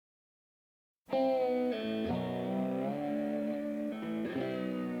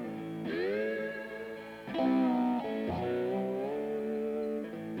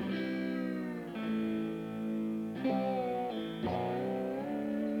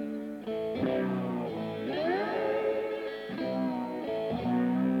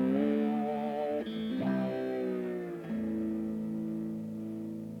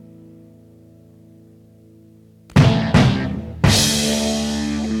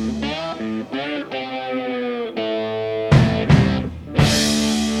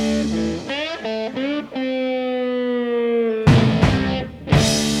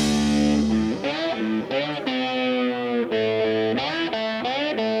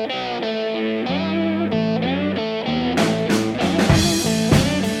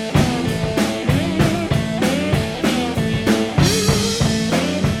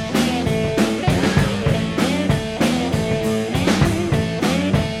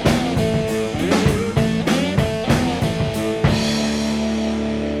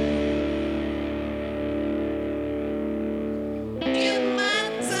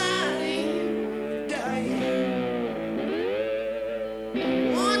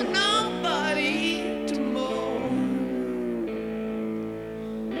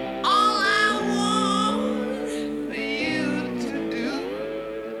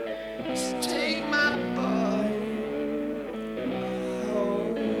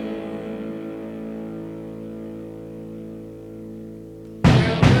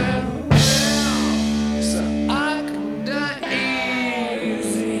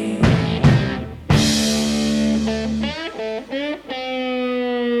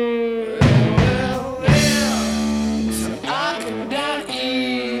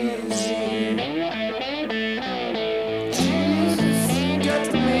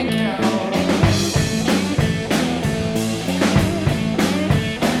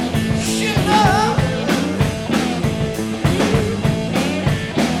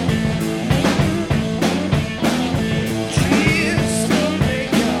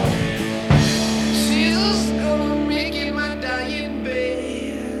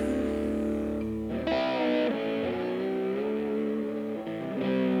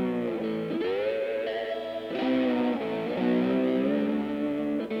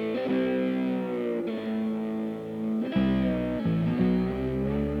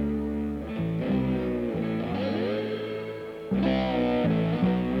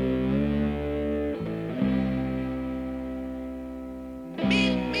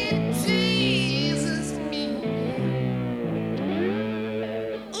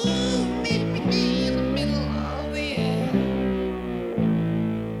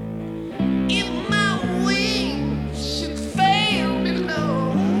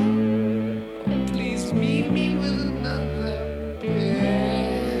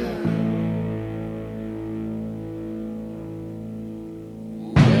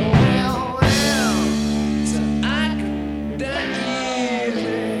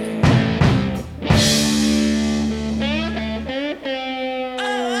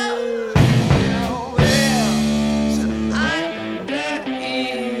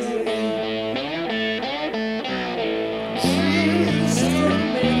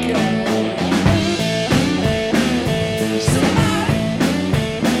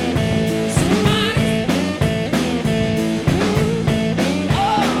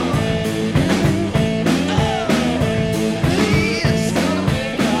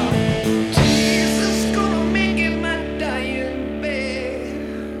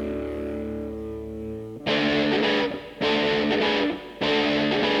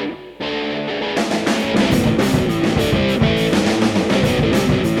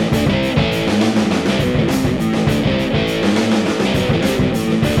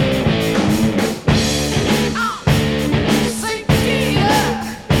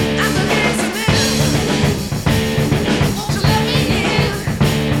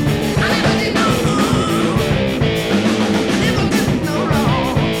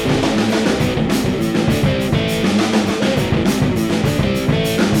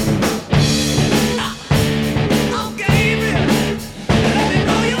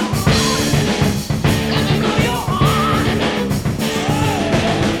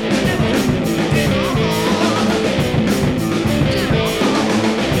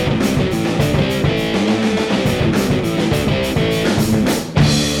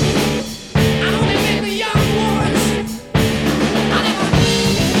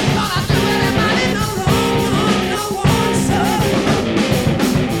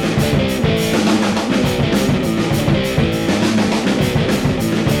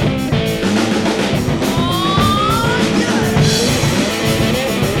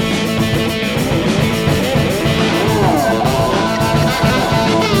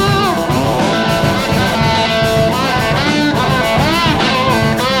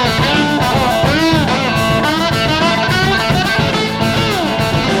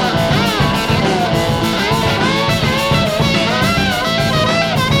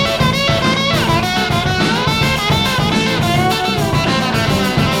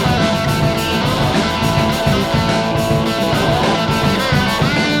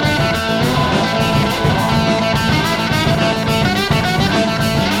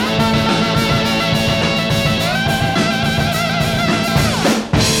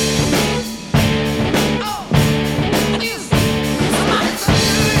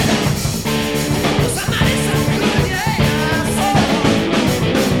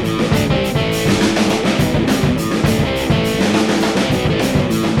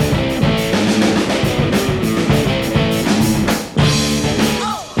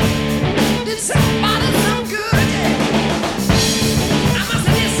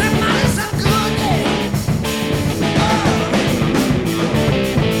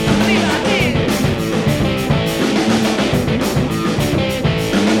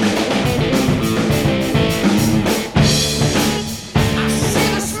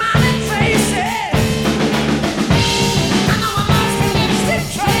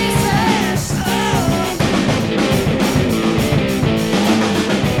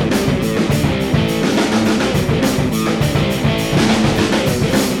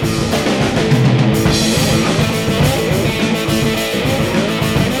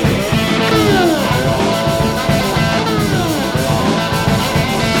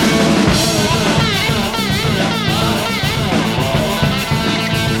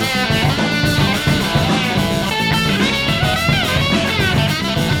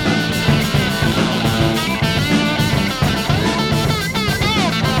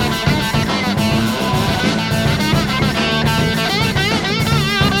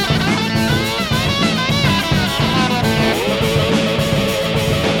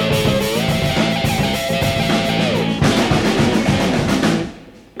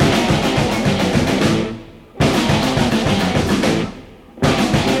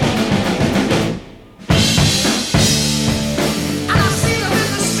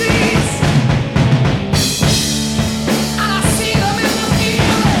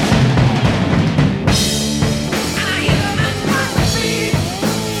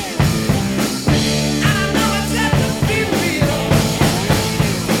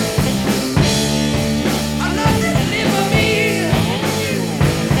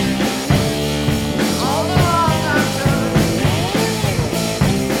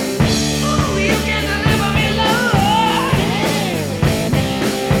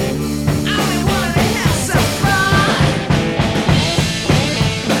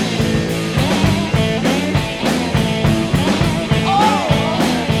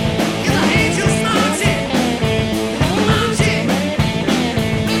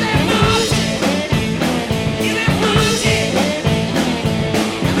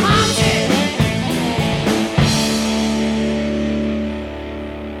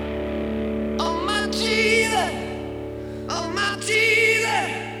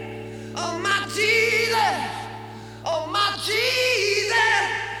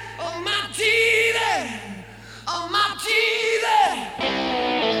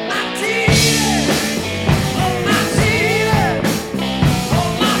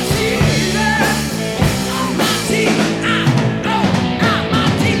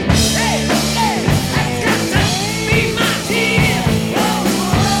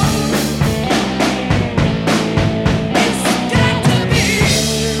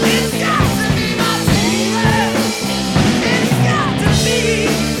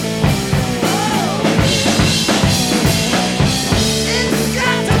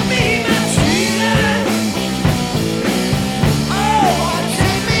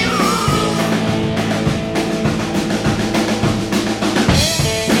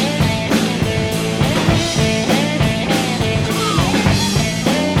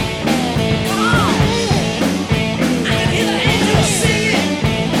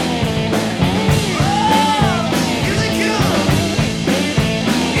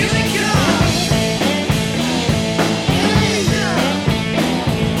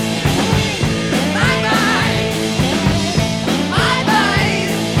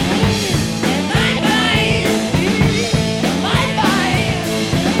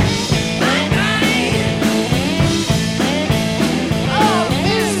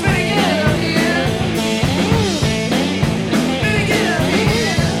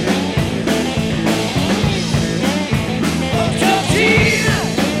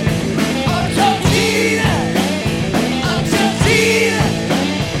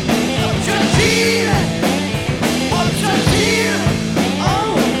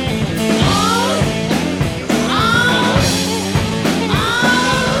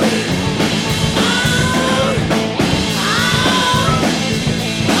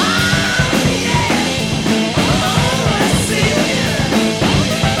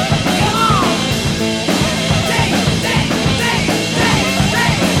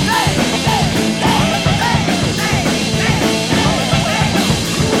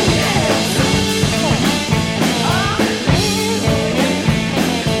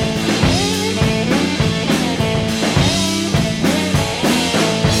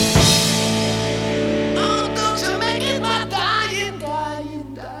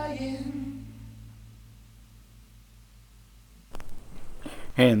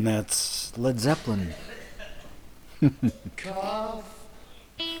And that's Led Zeppelin.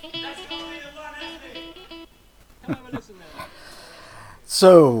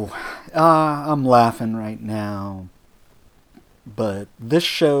 So, I'm laughing right now, but this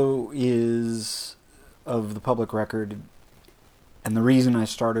show is of the public record, and the reason I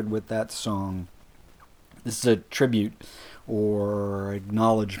started with that song, this is a tribute or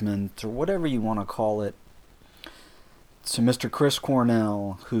acknowledgement or whatever you want to call it to Mr. Chris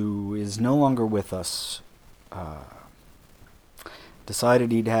Cornell, who is no longer with us.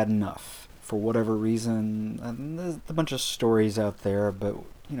 Decided he'd had enough for whatever reason. And there's a bunch of stories out there, but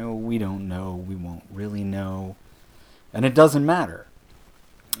we don't know. We won't really know, and it doesn't matter.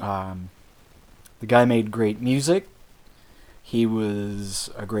 The guy made great music. He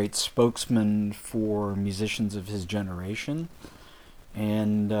was a great spokesman for musicians of his generation,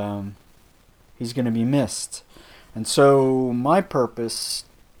 and he's going to be missed. And so my purpose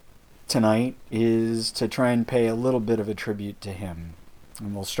tonight is to try and pay a little bit of a tribute to him.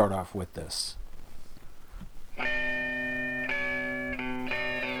 And we'll start off with this.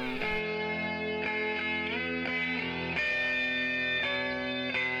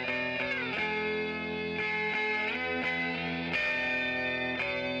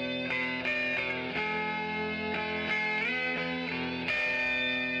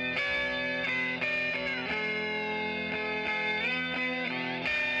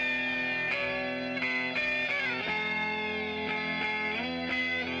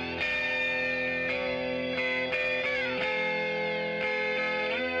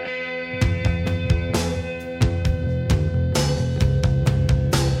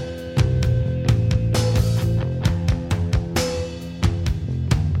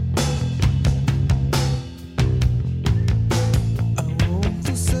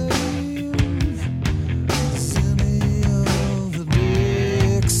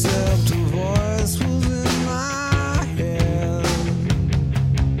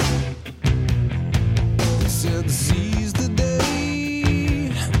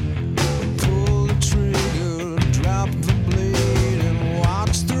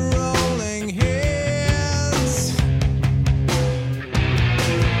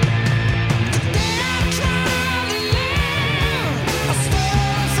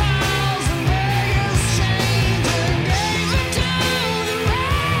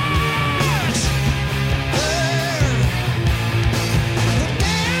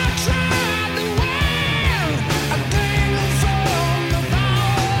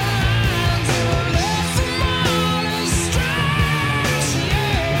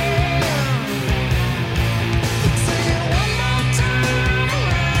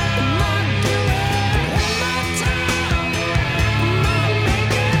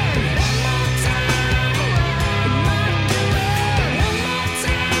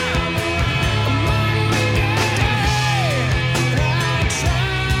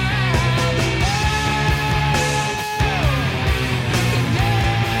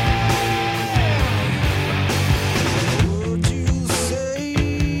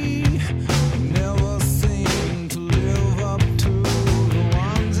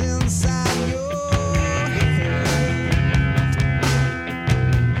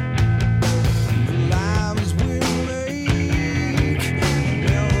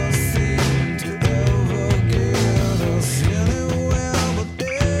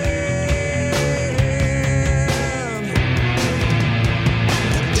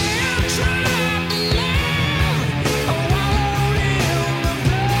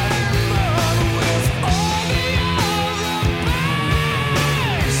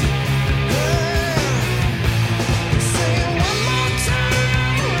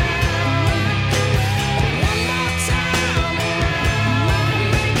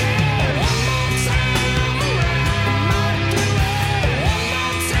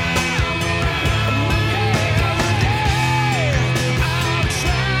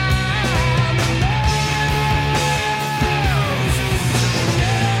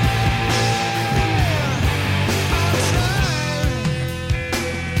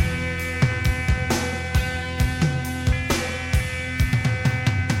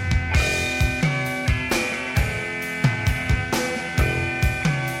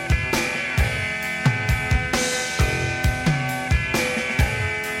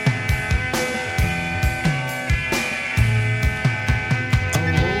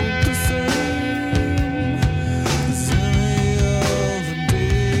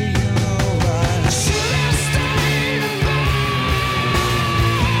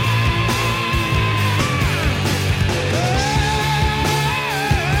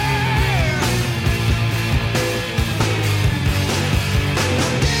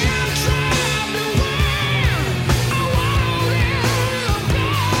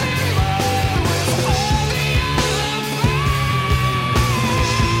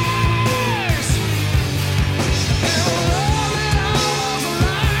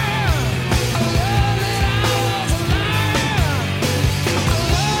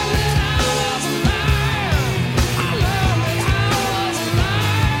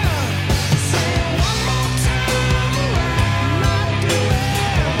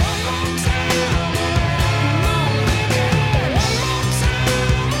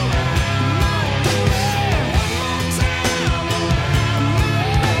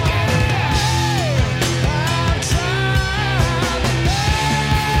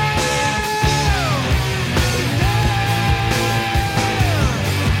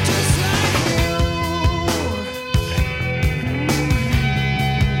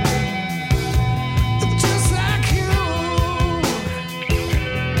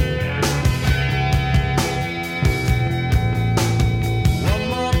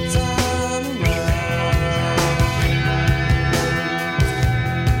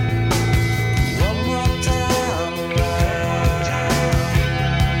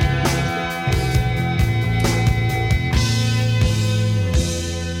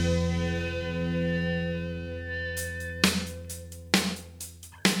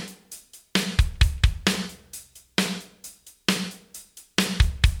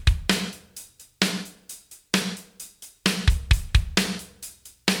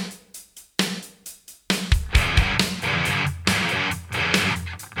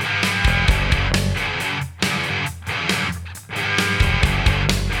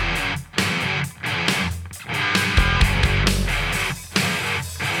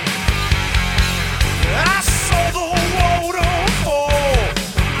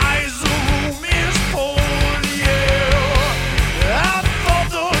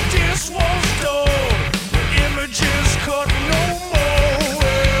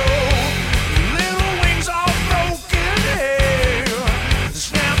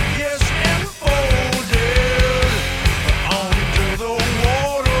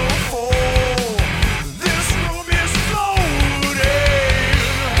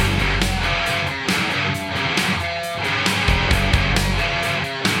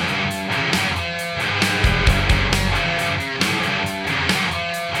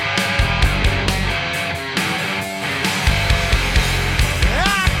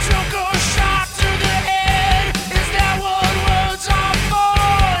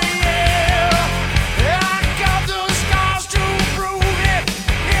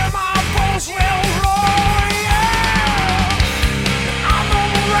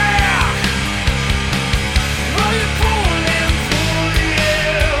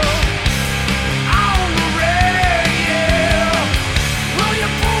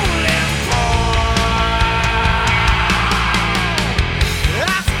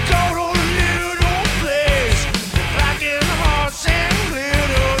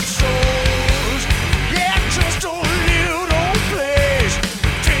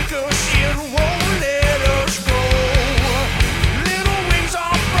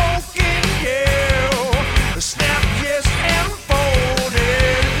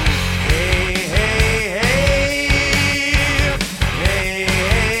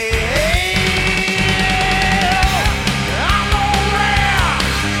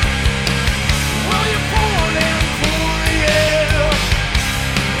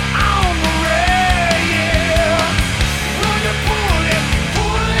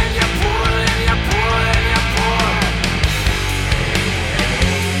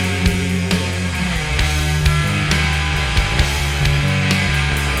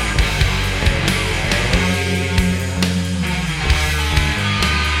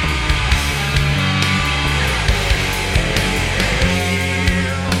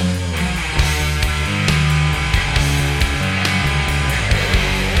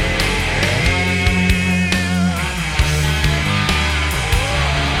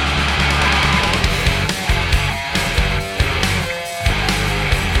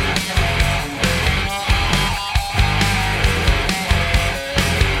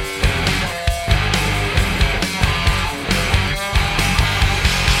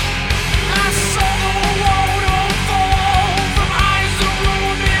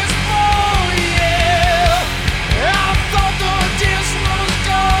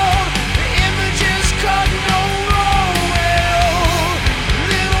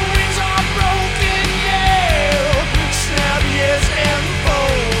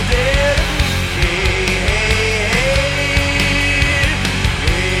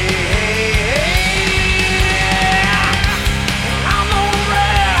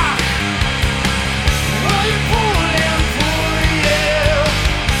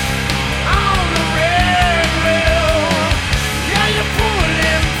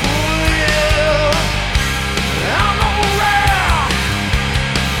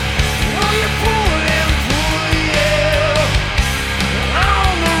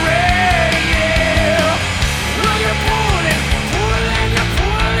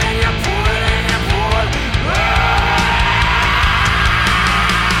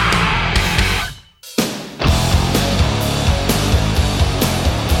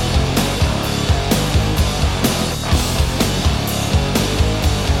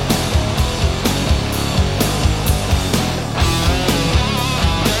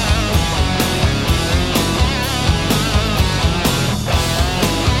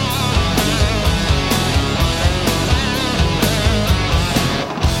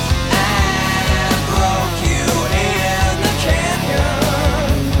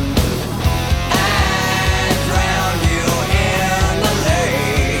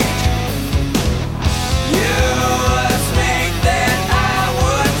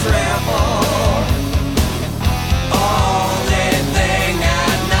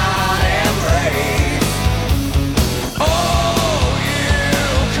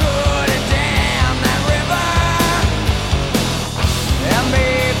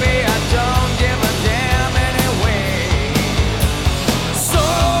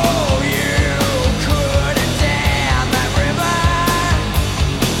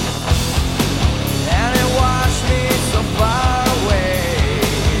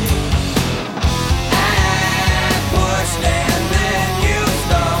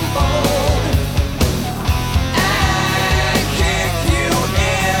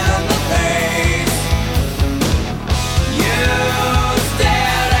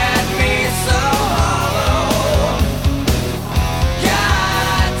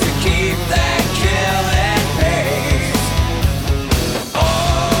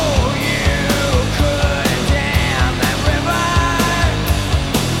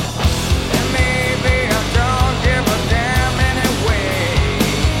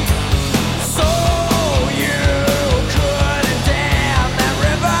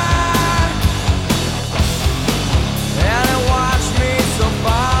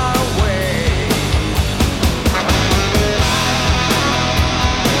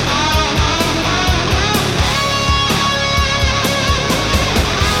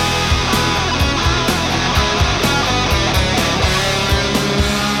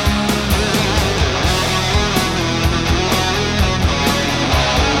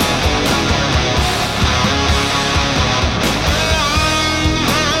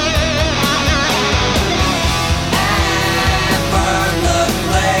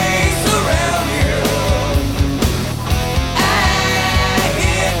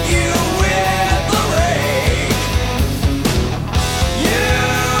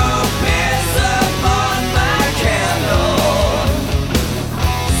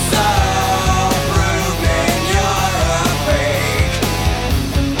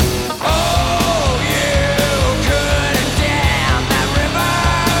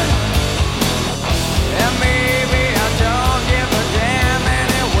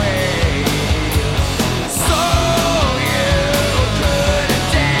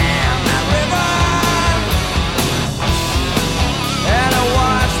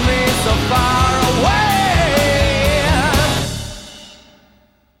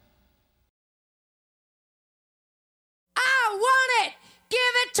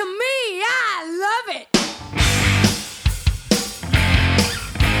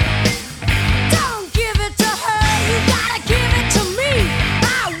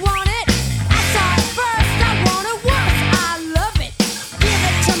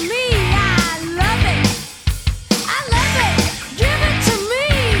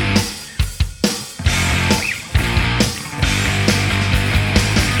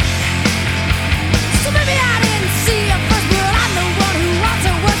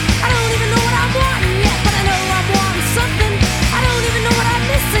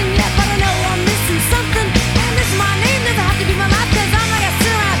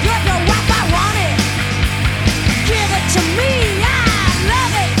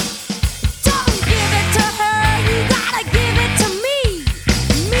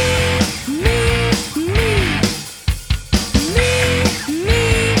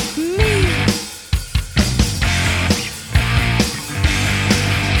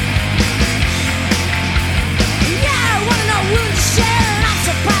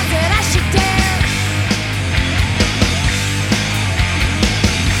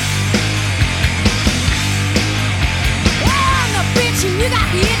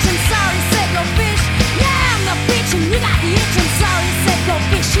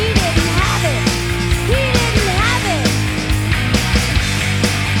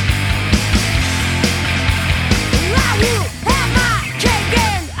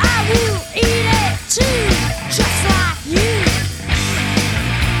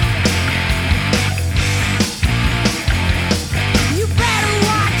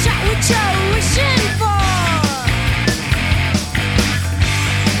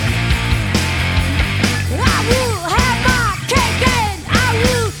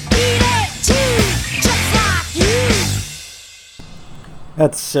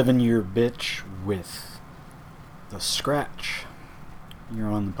 That's 7-Year Bitch with The Scratch.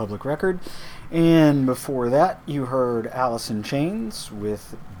 You're on the public record. And before that, you heard Alice in Chains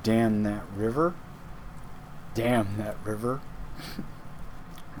with Damn That River. Damn That River.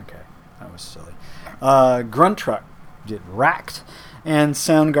 Okay, that was silly. Grunt Truck did Racked. And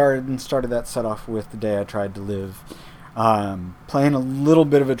Soundgarden started that set off with The Day I Tried to Live. Playing a little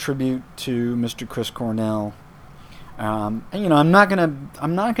bit of a tribute to Mr. Chris Cornell. And, I'm not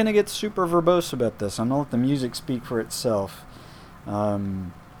gonna get super verbose about this. I'm gonna let the music speak for itself. I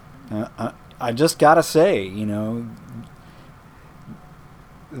just gotta say,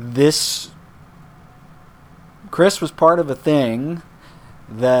 this Chris was part of a thing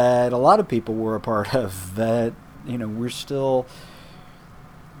that a lot of people were a part of. That we're still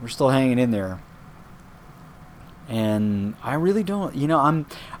hanging in there. And I really don't, I'm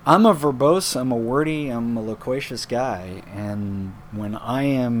a verbose, I'm a wordy, I'm a loquacious guy, and when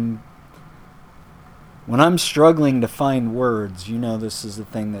I'm struggling to find words, this is the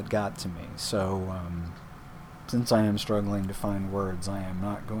thing that got to me. So, since I am struggling to find words, I am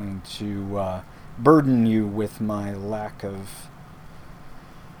not going to burden you with my lack of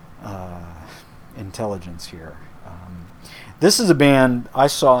intelligence here. This is a band I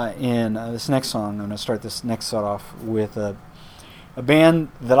saw in this next song. I'm going to start this next set off with a band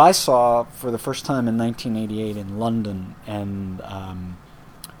that I saw for the first time in 1988 in London, and I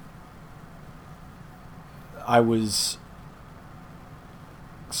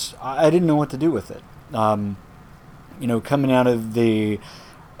didn't know what to do with it. Coming out of the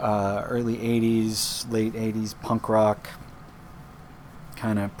early 80s, late 80s punk rock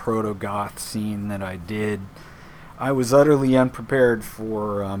kind of proto-goth scene that I did, I was utterly unprepared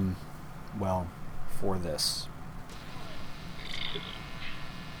for this.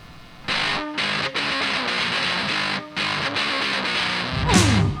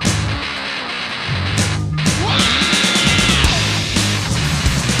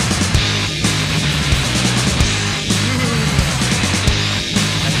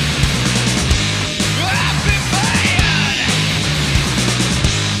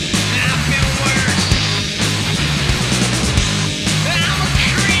 I'm a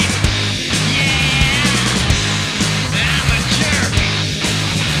creep, yeah.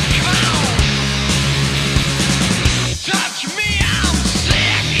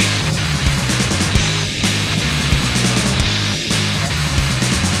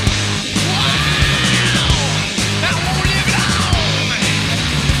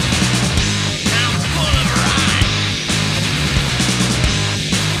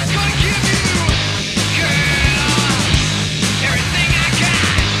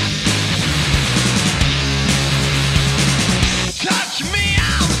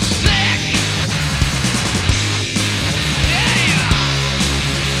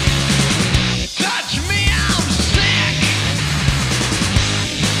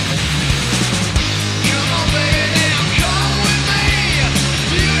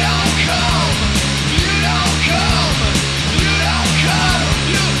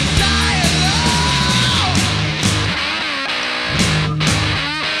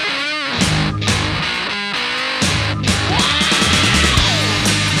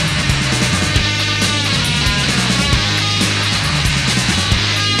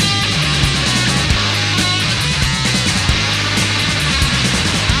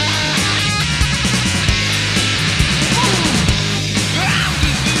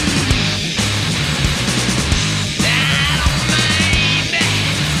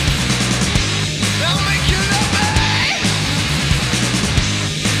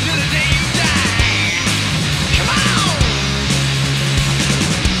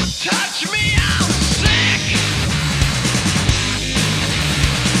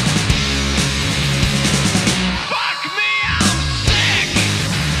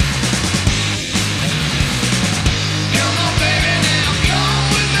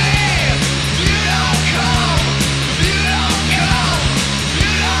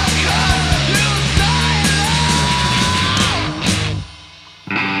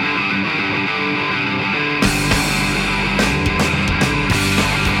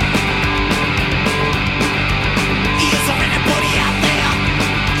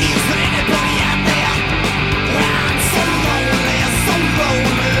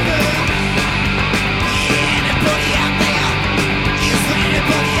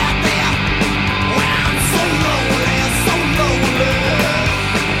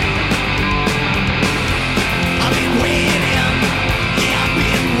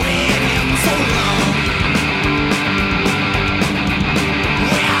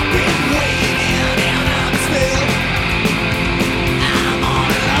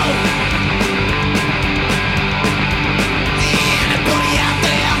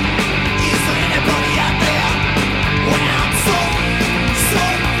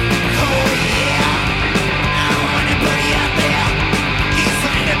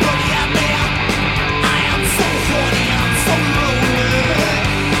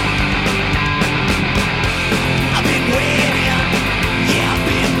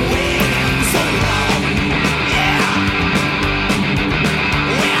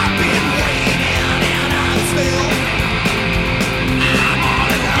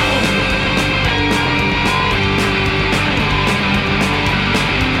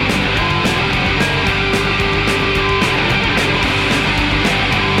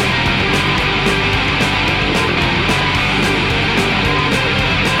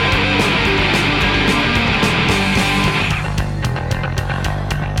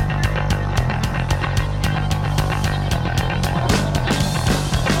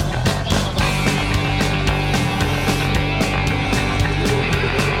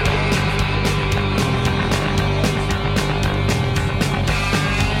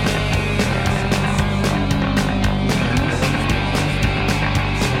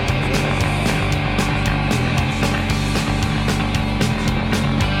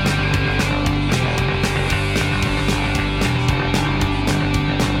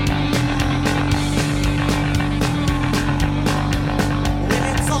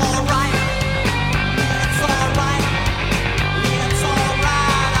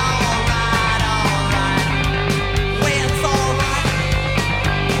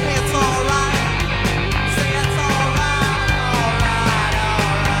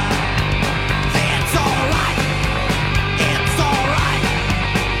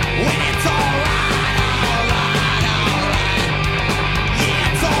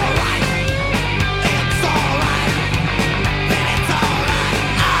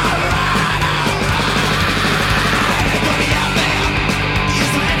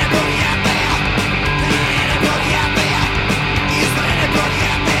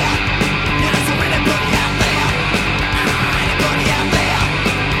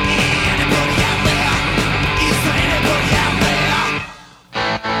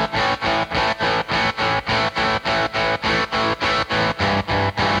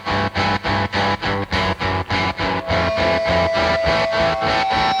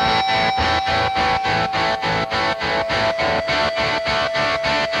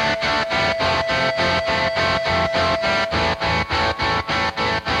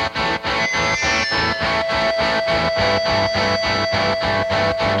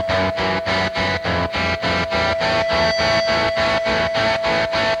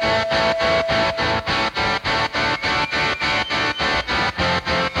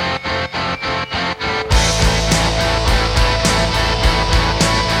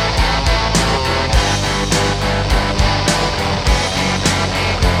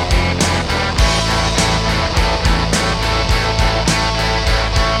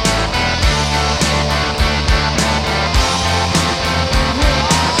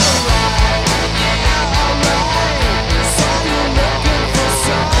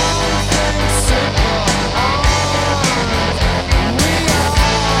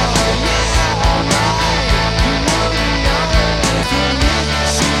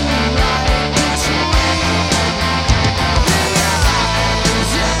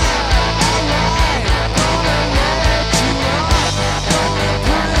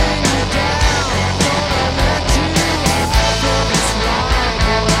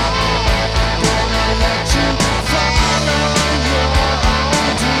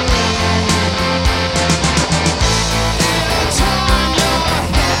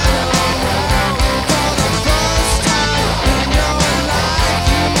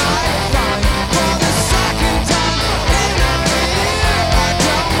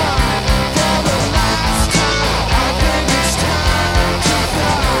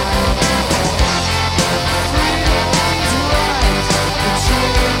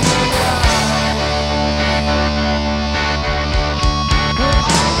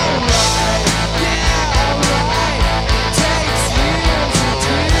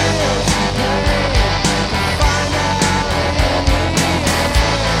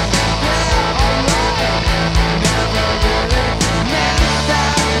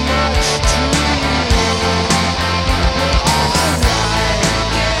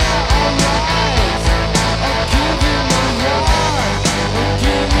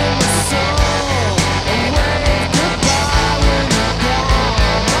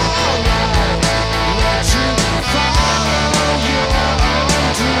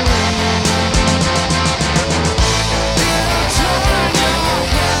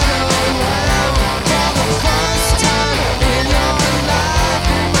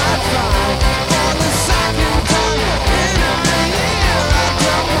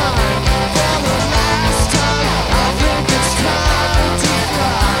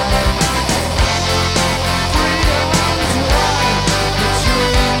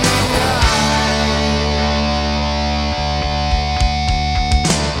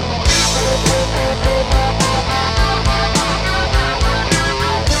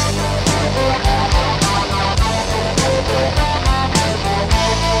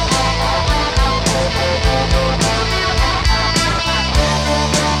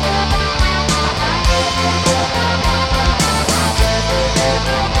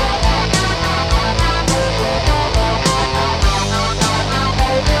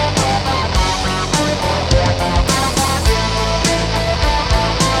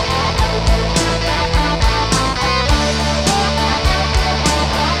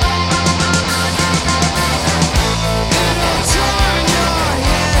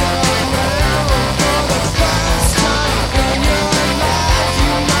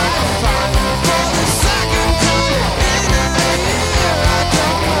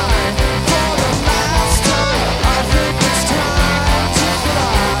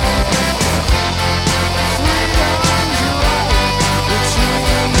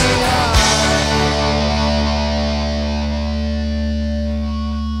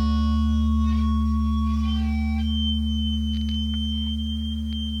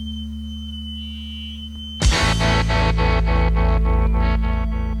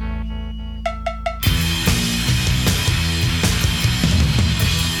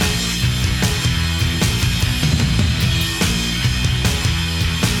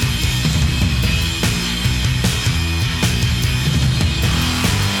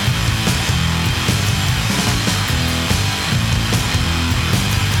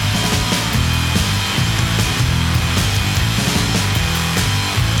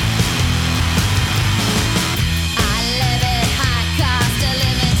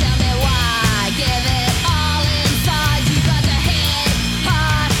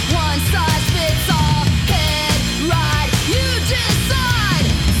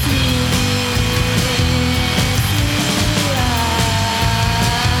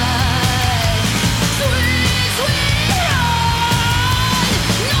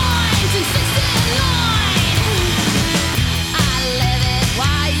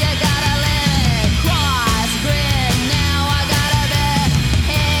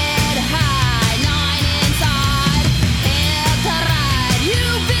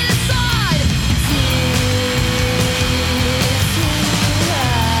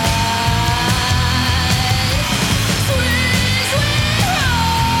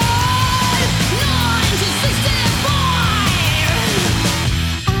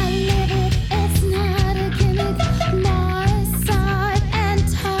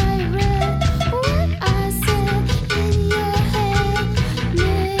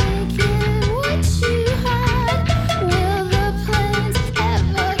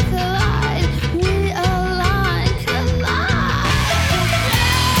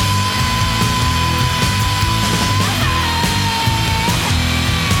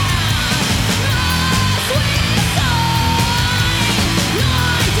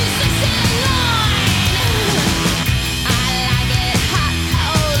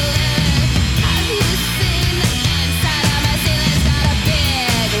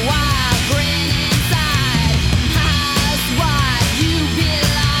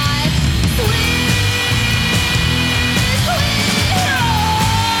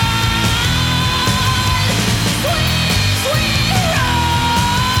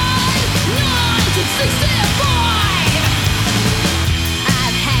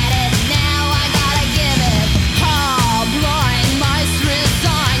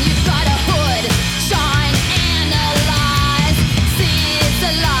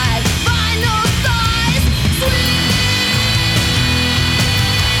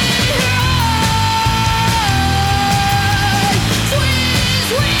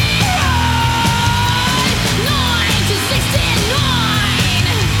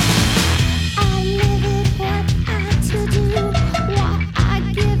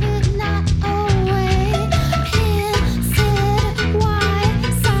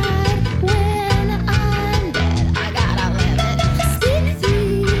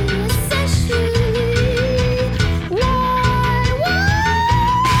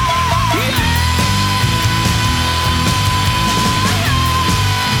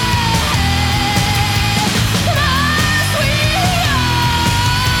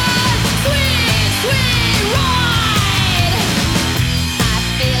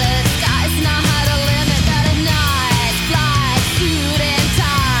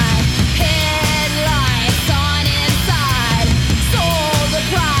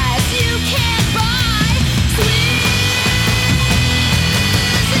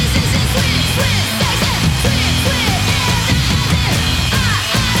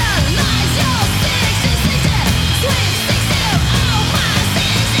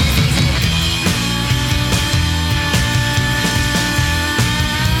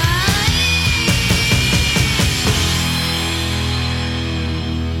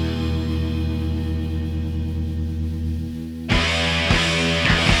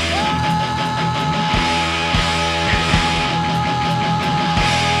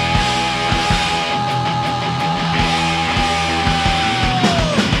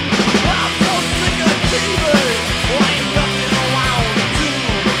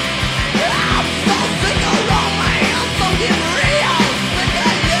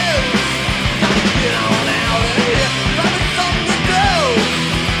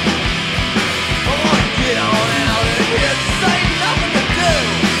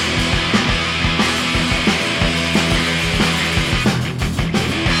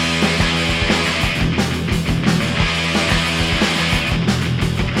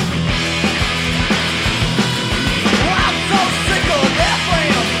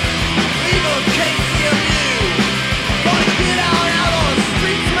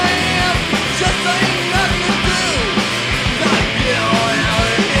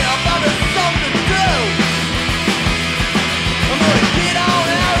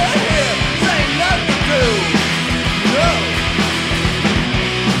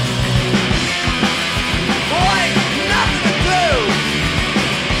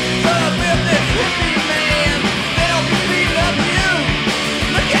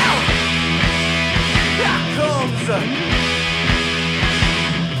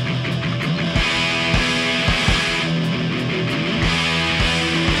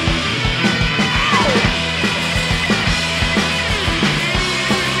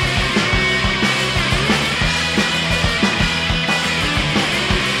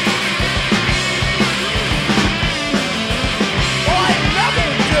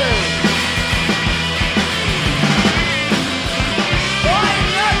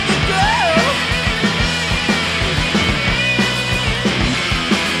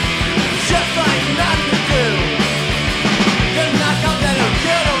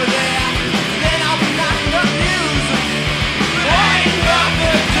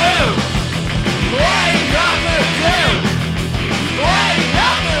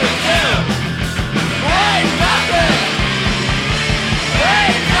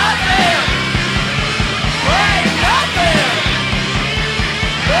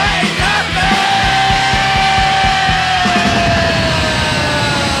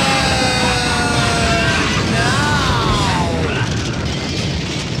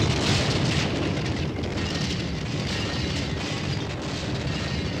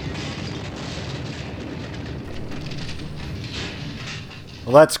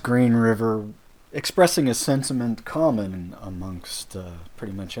 Well, that's Green River expressing a sentiment common amongst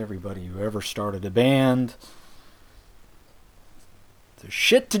pretty much everybody who ever started a band. There's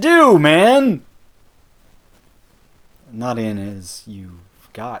shit to do, man! Not in as you've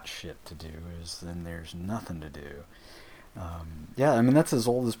got shit to do, as then there's nothing to do. Yeah, I mean, that's as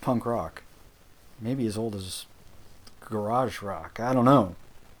old as punk rock. Maybe as old as garage rock. I don't know.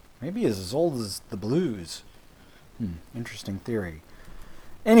 Maybe as old as the blues. Interesting theory.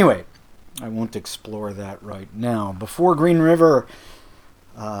 Anyway, I won't explore that right now. Before Green River,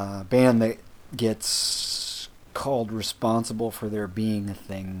 band that gets called responsible for there being a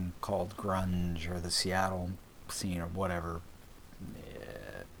thing called grunge or the Seattle scene or whatever.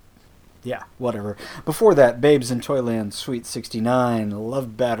 Yeah, whatever. Before that, Babes in Toyland, Sweet 69,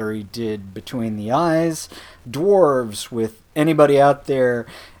 Love Battery did Between the Eyes, Dwarves with Anybody Out There,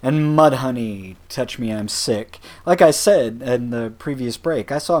 and Mudhoney, Touch Me I'm Sick. Like I said in the previous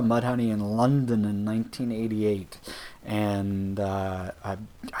break, I saw Mudhoney in London in 1988, and I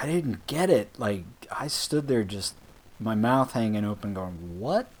didn't get it. Like, I stood there just, my mouth hanging open going,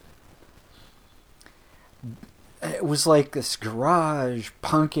 what? It was like this garage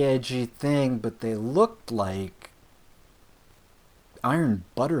punk edgy thing, but they looked like Iron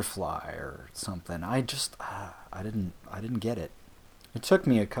Butterfly or something. I didn't get it. It took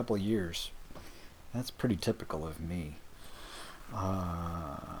me a couple of years. That's pretty typical of me.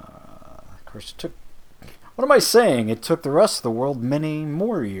 Of course, it took. What am I saying? It took the rest of the world many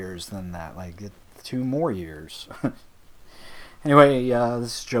more years than that. Like 2 more years. Anyway,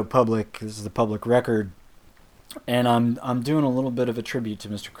 this is Joe Public. This is the Public Record. And I'm doing a little bit of a tribute to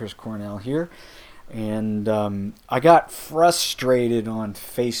Mr. Chris Cornell here. And I got frustrated on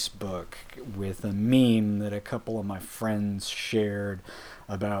Facebook with a meme that a couple of my friends shared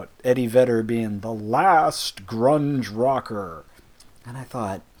about Eddie Vedder being the last grunge rocker. And I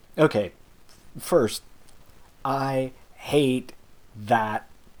thought, okay, first, I hate that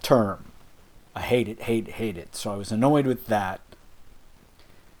term. I hate it. So I was annoyed with that.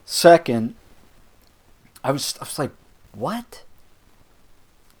 Second, I was like, what?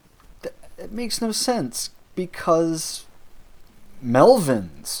 It makes no sense because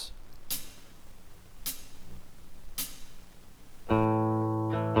Melvins.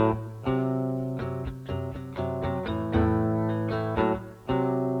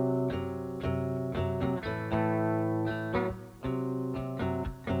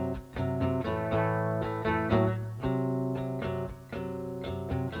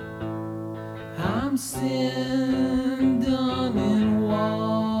 I'm sin done in water.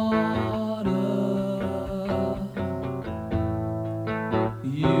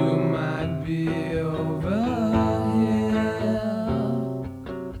 You might be over here.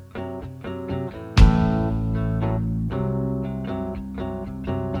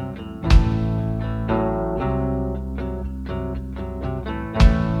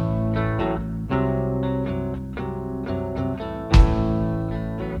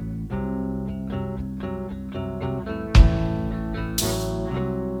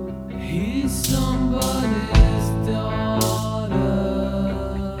 He's somebody's daughter.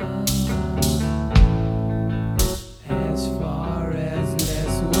 As far as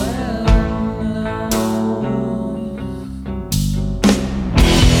less well known.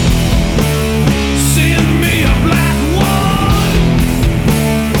 Send me a black one,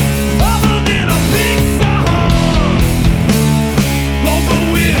 other than a big song, over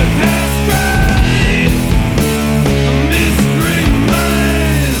with that straight, a mystery man.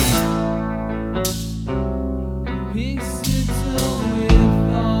 Big sitter with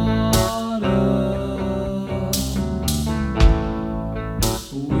order.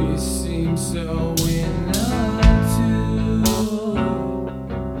 We seem so in tune.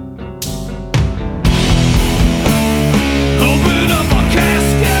 Open up a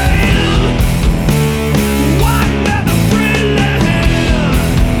cascade, widen at the brilliant.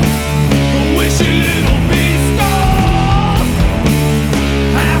 Wish a little beast off,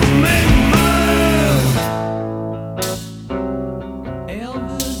 half made mine.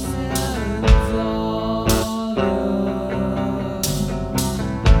 Elvis had a daughter.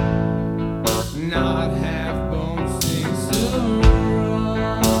 Now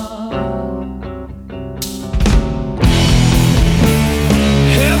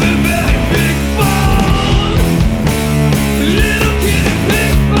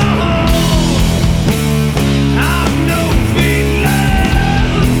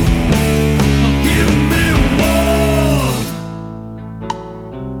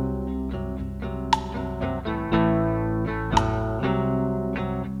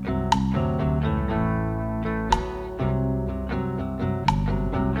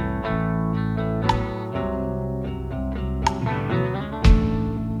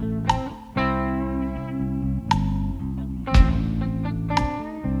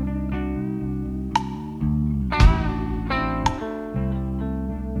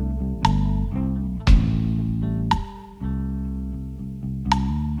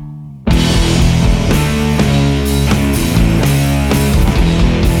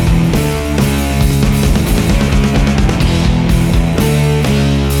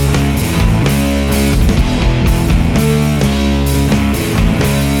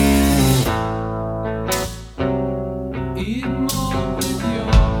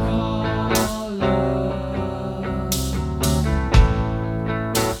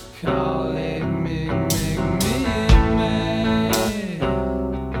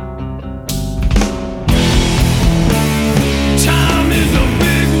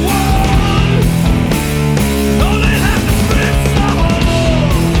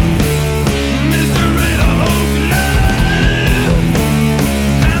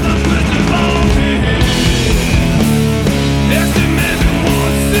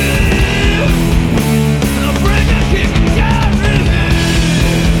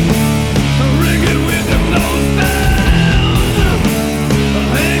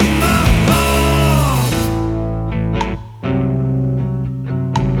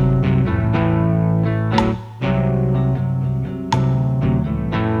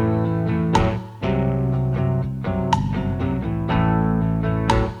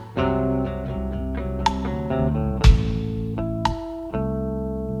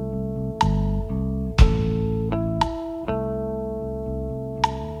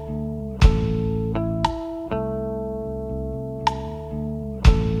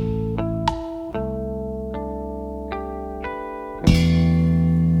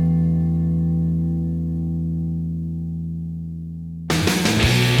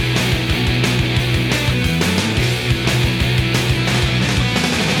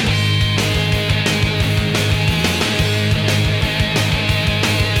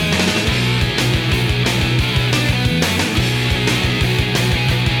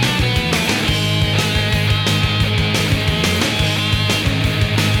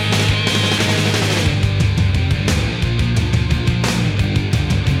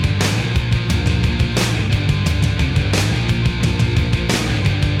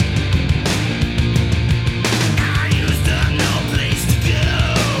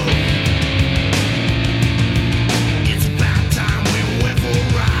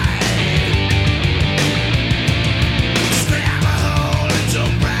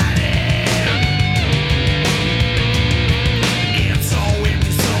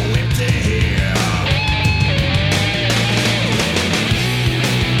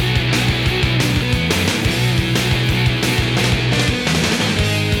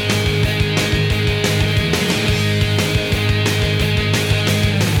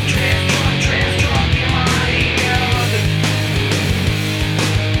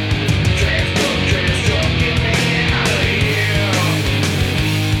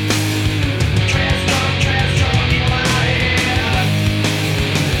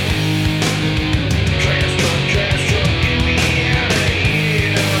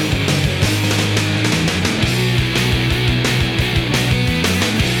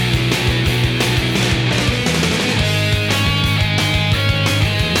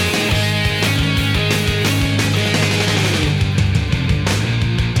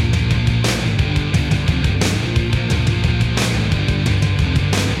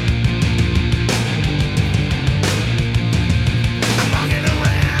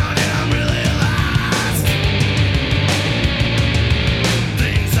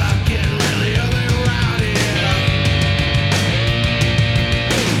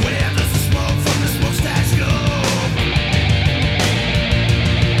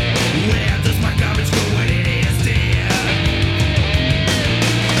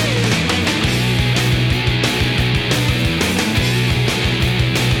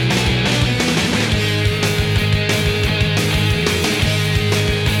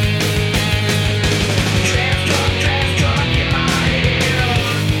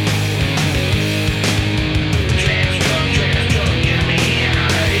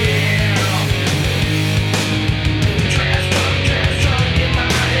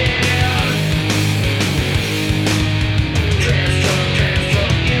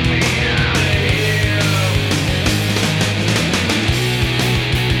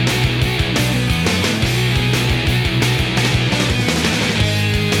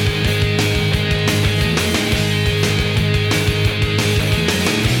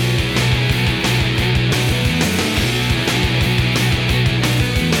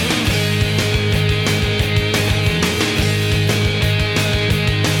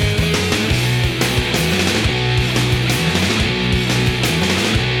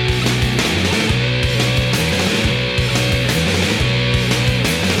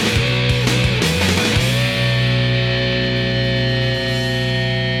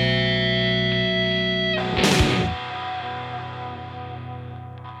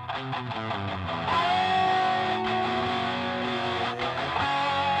It's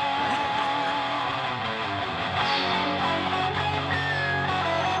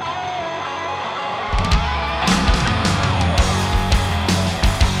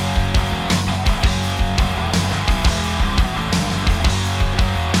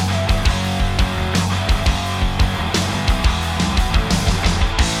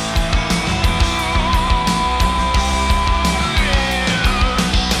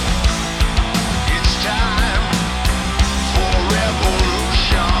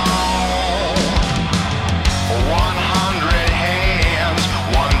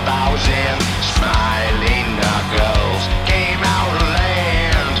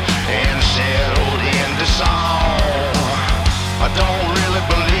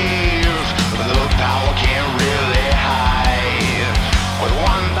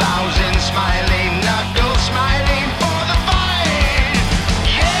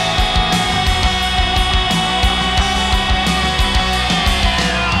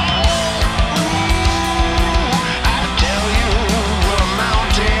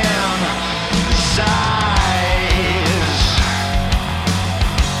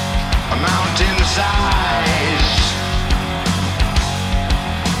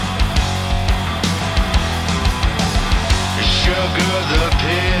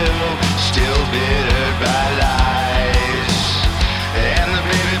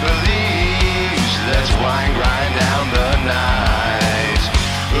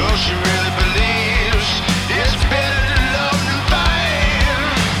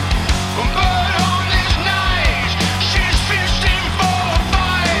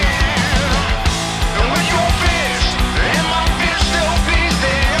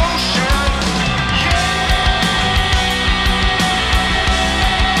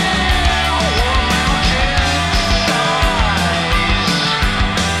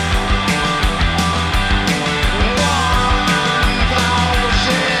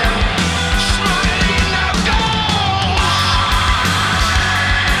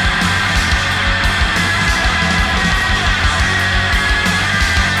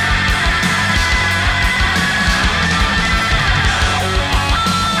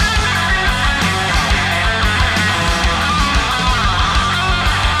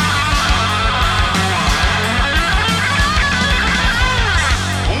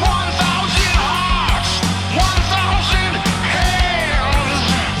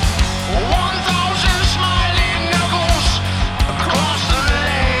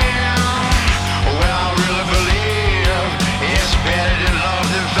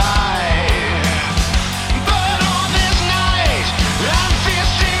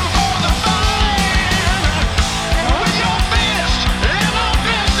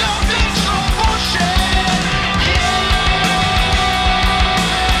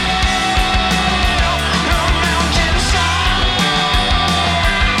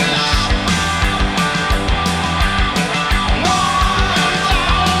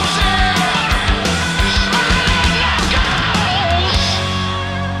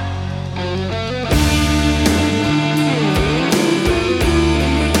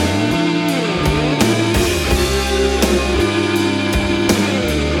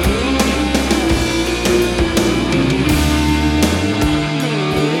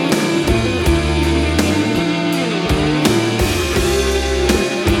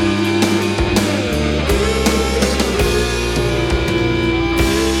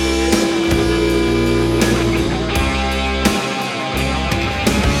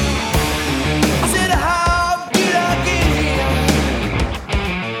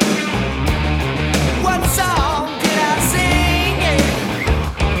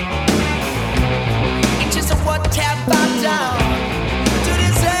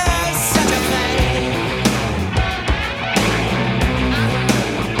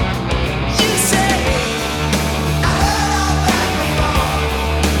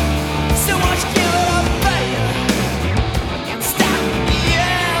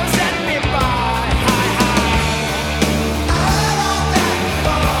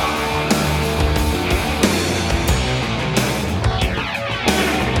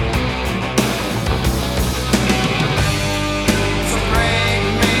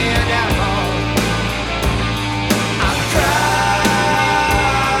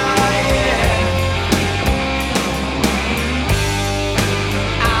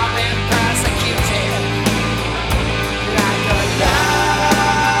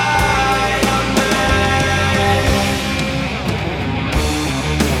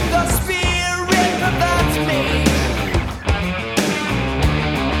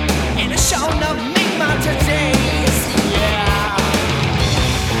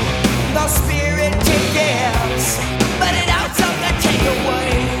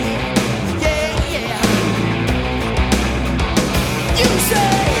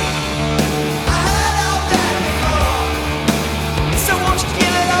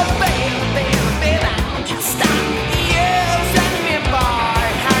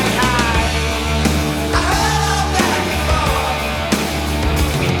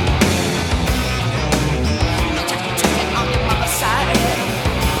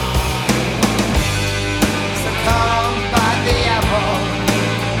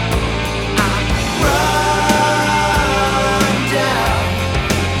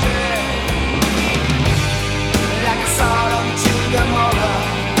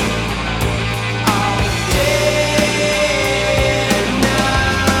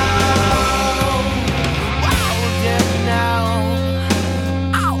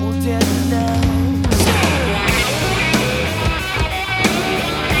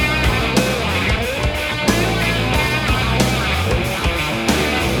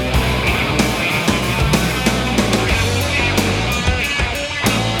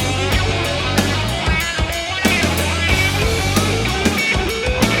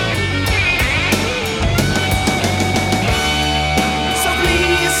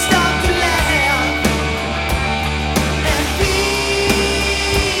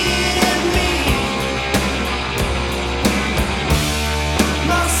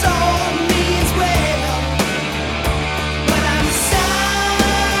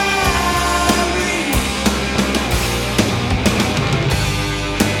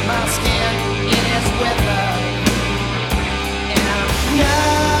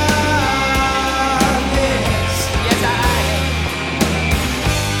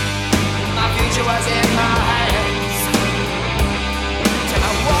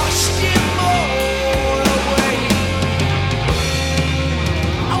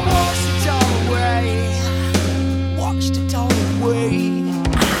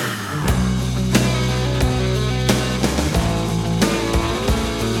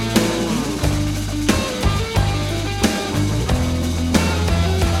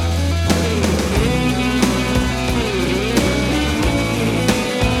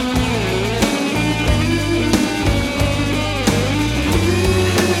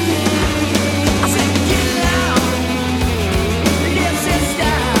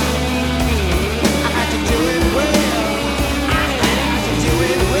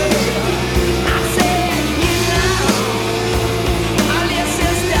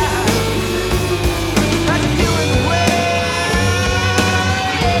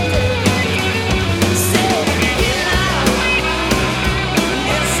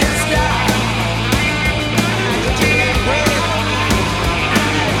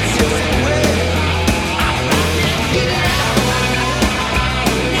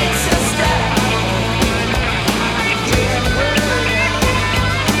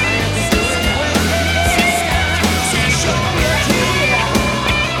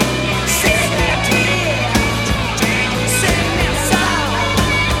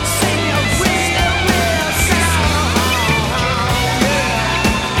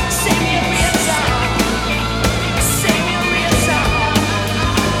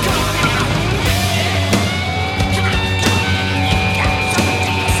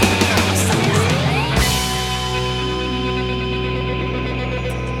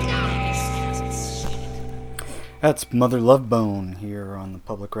That's Mother Love Bone here on the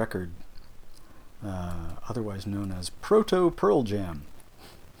public record, otherwise known as Proto Pearl Jam.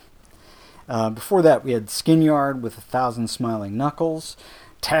 Before that, we had Skinyard with 1,000 Smiling Knuckles,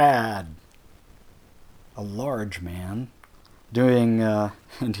 Tad, a large man, doing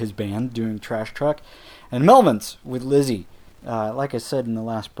and his band doing Trash Truck, and Melvins with Lizzie. Like I said in the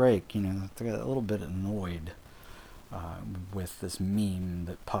last break, I got a little bit annoyed with this meme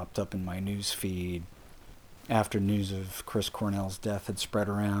that popped up in my news feed after news of Chris Cornell's death had spread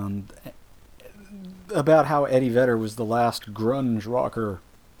around about how Eddie Vedder was the last grunge rocker.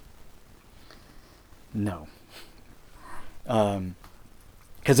 No.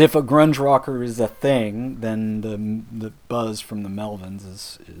 Because if a grunge rocker is a thing, then the buzz from the Melvins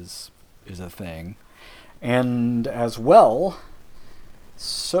is a thing. And as well,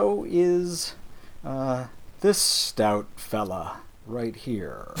 so is this stout fella right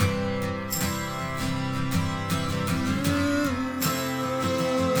here.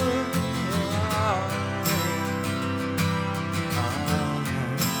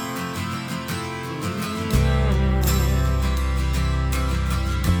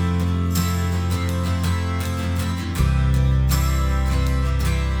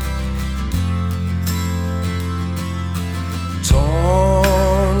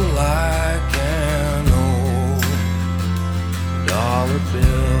 Torn like an old dollar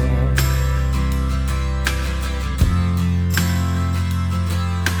bill,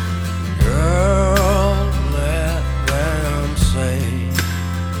 girl, let them say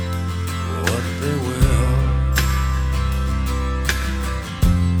what they will,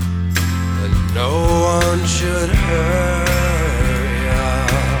 and no one should hurt ya.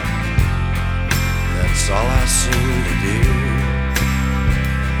 That's all I seem to do.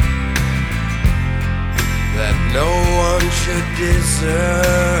 That no one should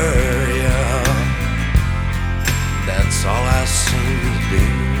desert ya. That's all I seem to do.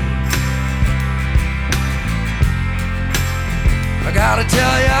 I gotta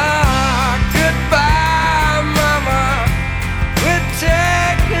tell ya goodbye, mama. We're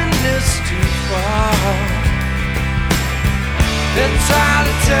taking this too far. Been trying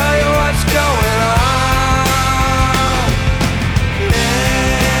to tell you what's going on.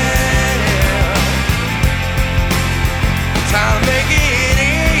 Trying to make it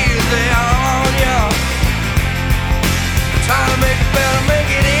easy on you. Trying to make it better, make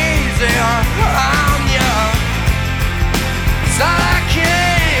it easier on you. It's all I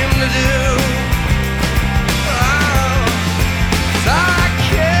came to do. Oh, it's all I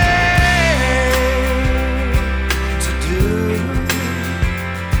came to do.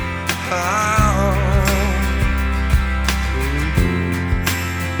 Oh.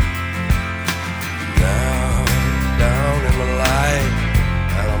 Down in the light,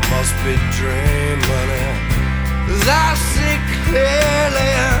 and I must be dreaming it. 'Cause I see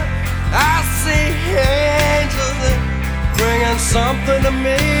clearly, I see angels bringing something to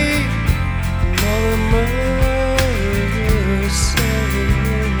me. Mother mercy,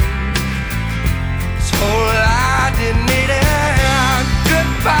 told I didn't need it.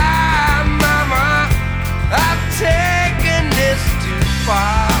 Goodbye, mama, I've taken this too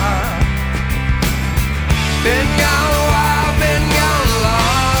far. Been gone a while, been gone a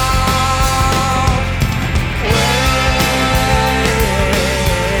long way.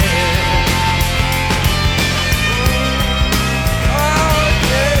 Oh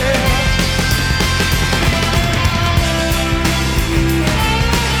yeah.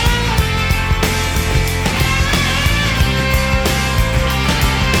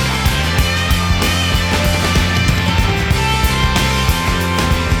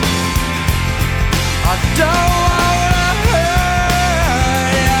 I don't wanna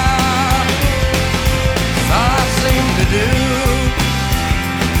hurt ya. It's all I seem to do.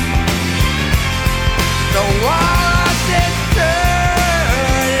 Don't wanna disturb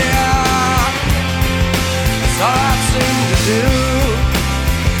ya. It's all I seem to do.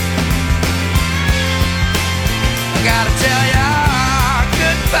 I gotta tell ya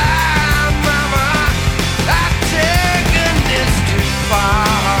goodbye, mama. I've taken this too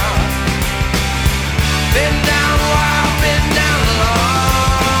far. Been down a while, been down a long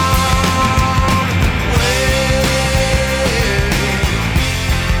way.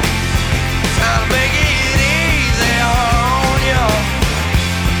 Trying to make it easy on you.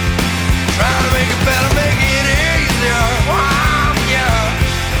 Trying to make it better, make it easier on you.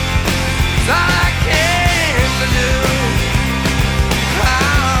 It's all I came to do.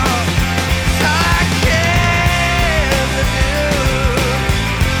 Oh, it's all I came to do.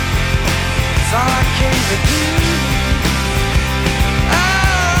 It's all I came to do. Oh,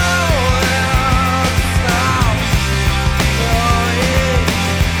 yeah,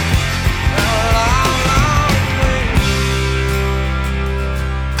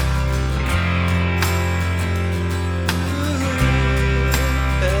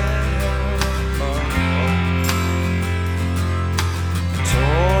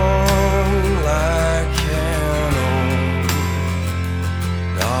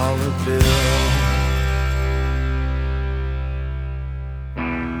 dollar bill.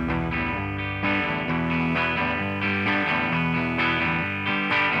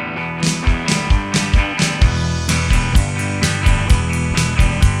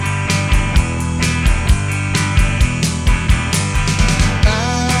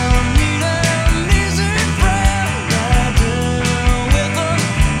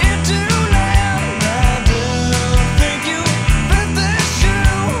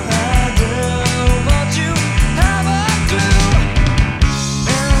 I do.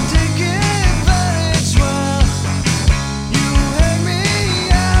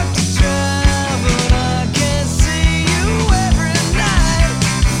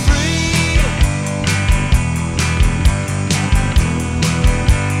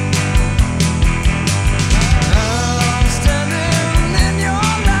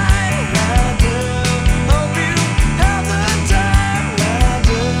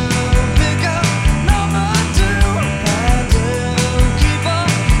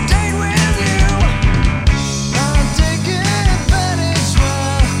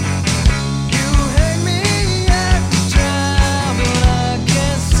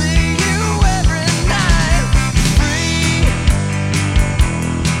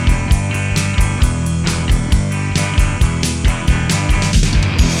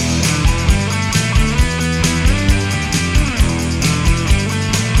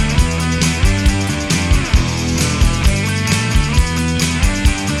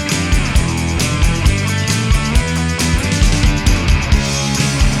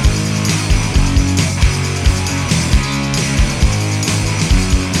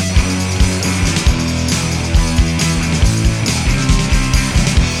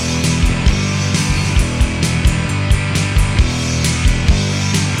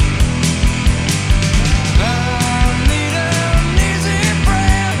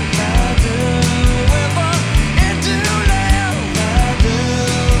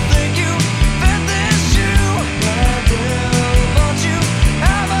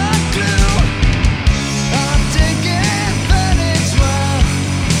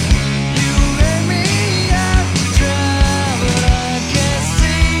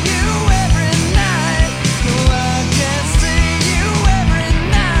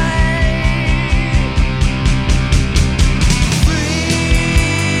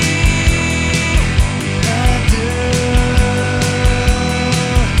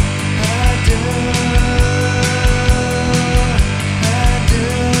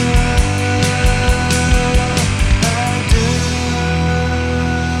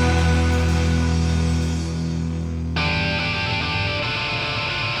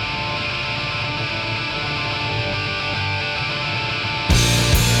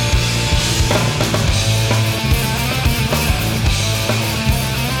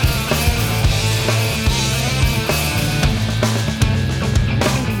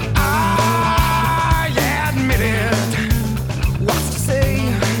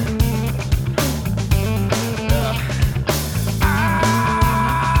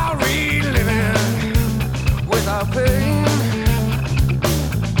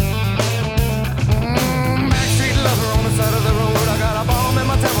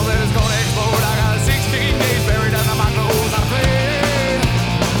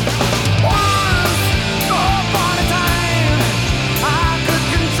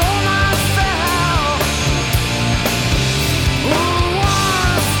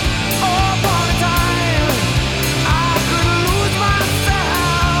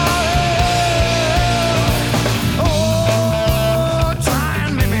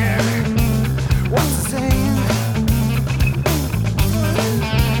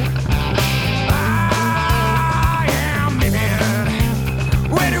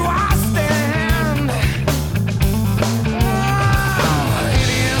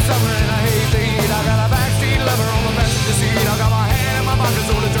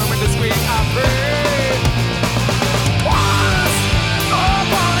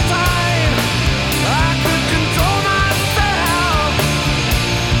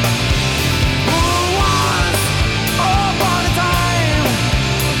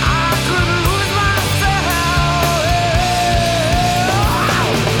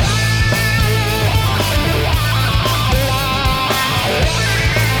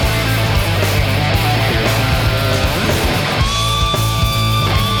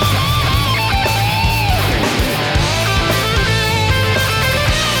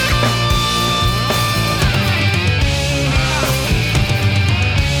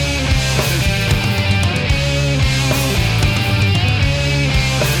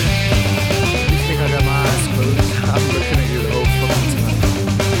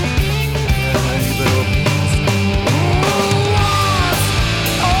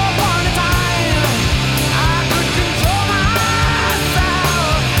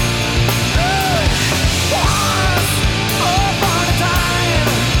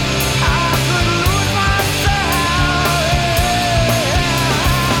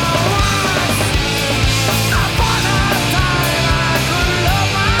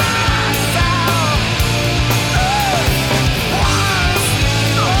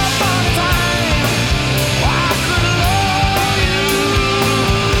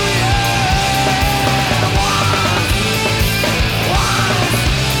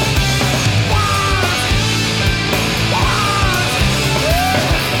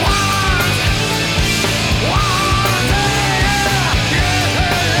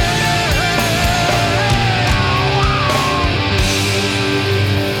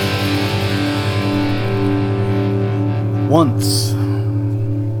 Once.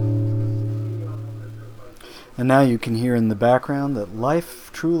 And now you can hear in the background that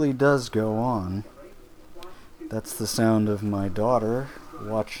life truly does go on. That's the sound of my daughter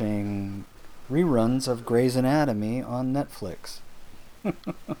watching reruns of Grey's Anatomy on Netflix. Okay.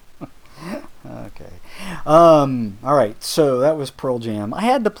 Alright, so that was Pearl Jam. I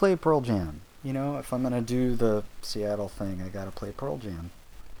had to play Pearl Jam. You know, if I'm going to do the Seattle thing, I got to play Pearl Jam.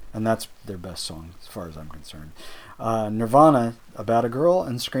 And that's their best song, as far as I'm concerned. Nirvana, About a Girl,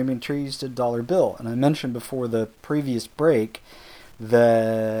 and Screaming Trees did Dollar Bill. And I mentioned before the previous break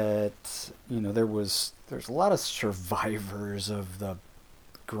that, you know, there's a lot of survivors of the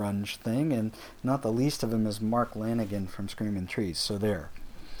grunge thing, and not the least of them is Mark Lanigan from Screaming Trees. So there.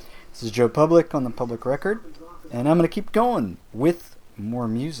 This is Joe Public on the Public Record, and I'm going to keep going with more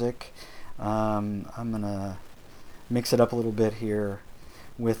music. I'm going to mix it up a little bit here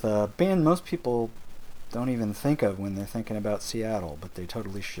with a band most people don't even think of when they're thinking about Seattle, but they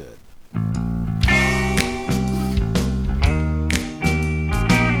totally should.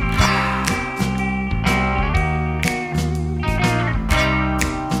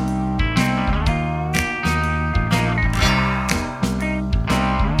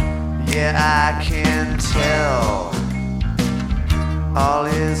 Yeah, I can tell all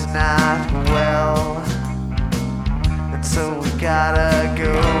is not well, and so we gotta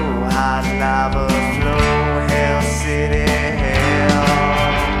go. Hot lava flow, Hell City, hell.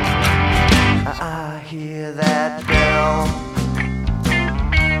 I hear that bell,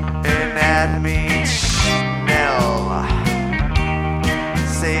 and that means Schnell.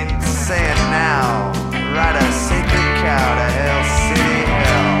 Satan saying now, ride a sacred cow to Hell City,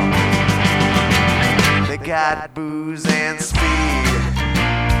 hell. They got booze and speed,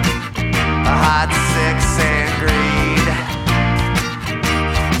 a hot sex and greed.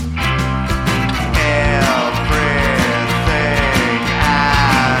 Everything I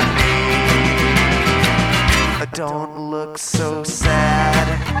need. Don't look so sad,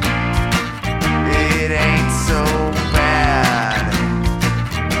 it ain't so bad.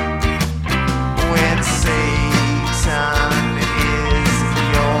 When Satan is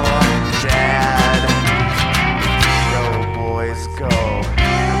your dad, go boys go.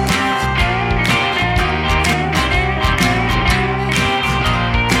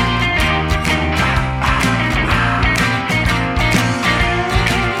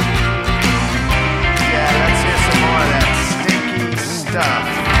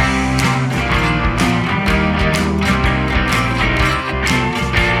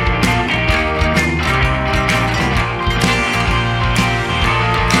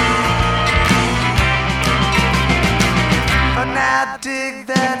 Dig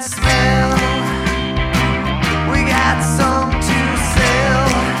that smell. We got some to sell.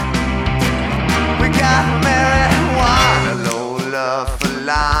 We got marijuana, Lola,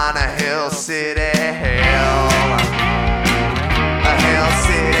 Falana, Hell City, hell. A Hell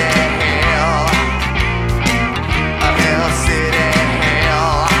City, hell. A Hell City,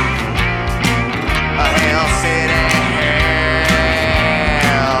 hell. A Hell City,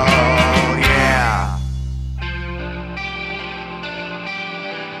 hell. Yeah.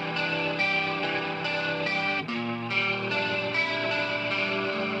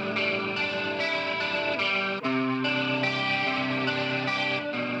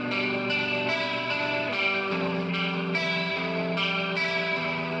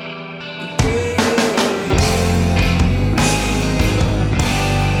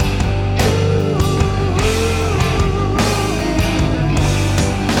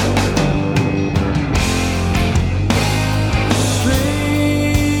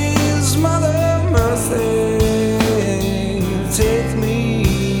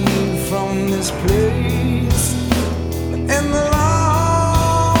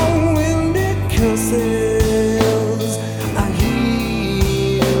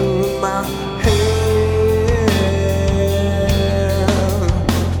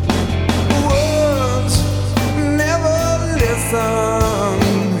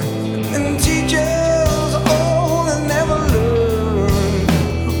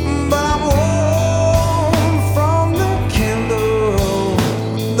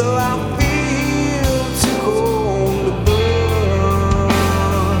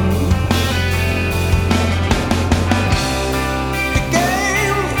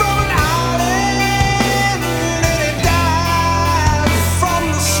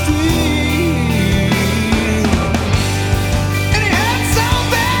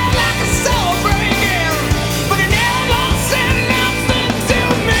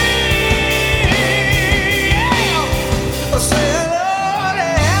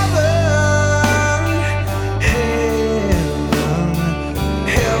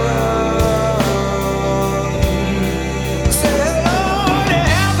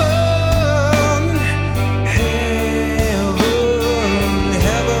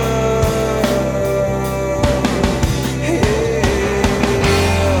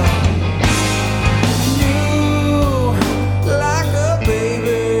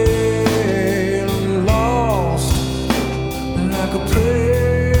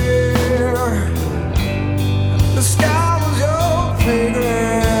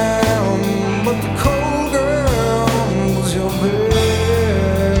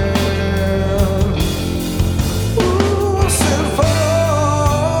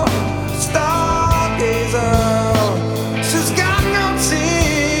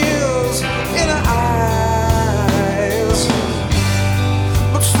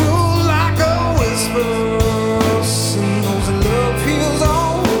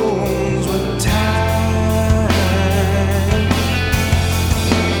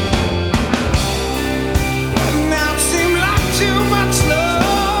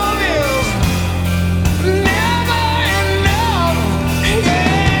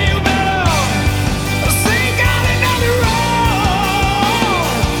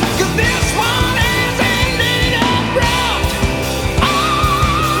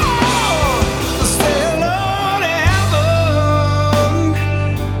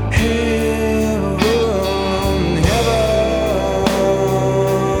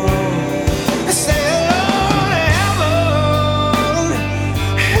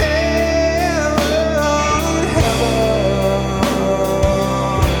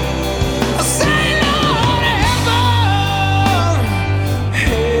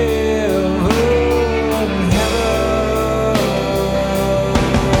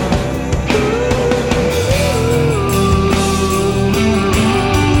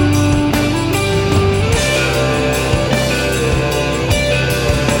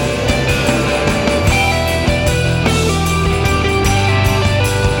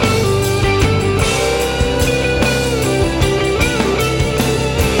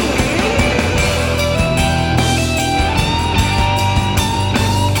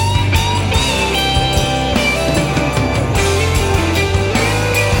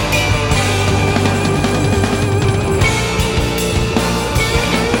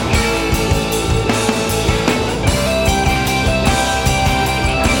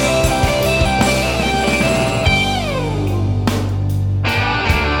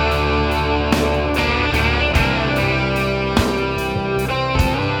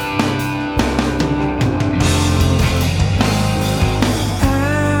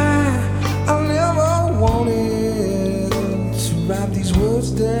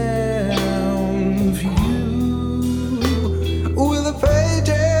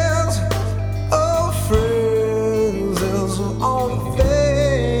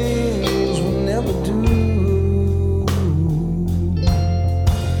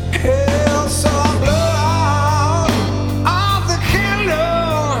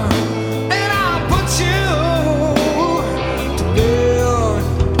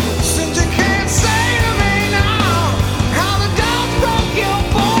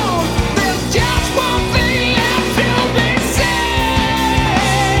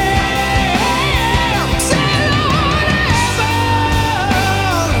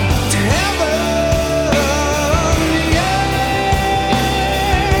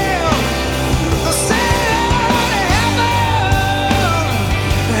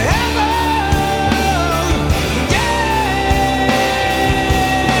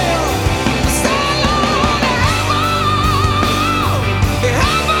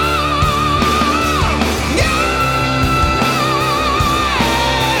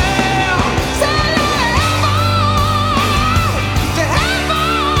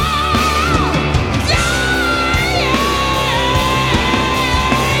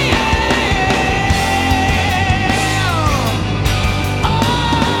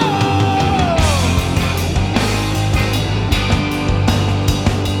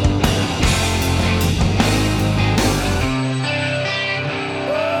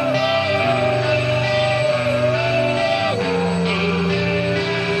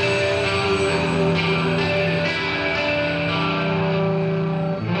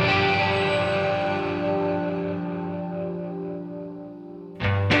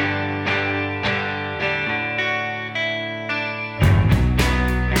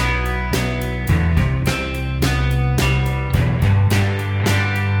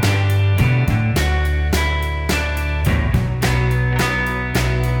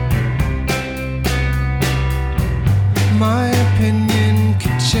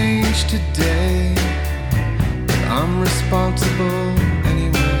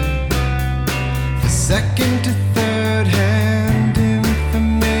 second to third hand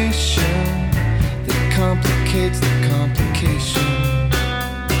information that complicates the complication.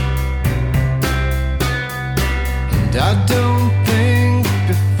 And I don't think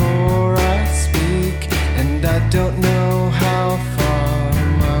before I speak, and I don't know how far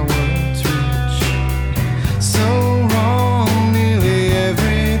my words reach. So wrong nearly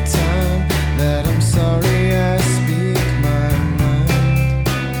every time that I'm sorry I speak my mind.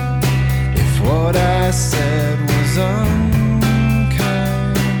 If what I said was unkind,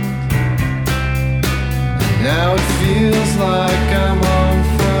 now it feels like I'm on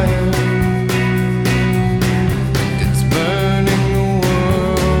fire. It's burning the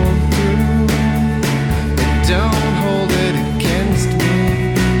world through. But don't hold it against me,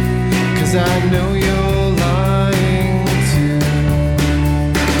 'cause I know you're lying too.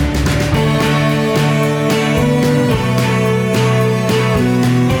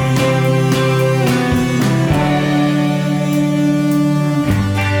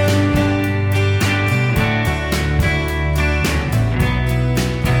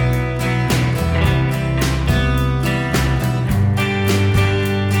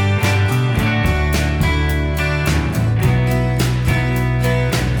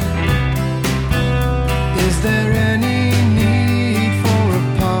 Is there any need for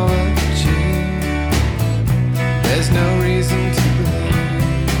apology? There's no reason to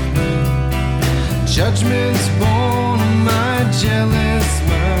believe me. Judgment's born of my jealous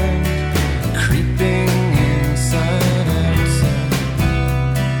mind, creeping inside, outside.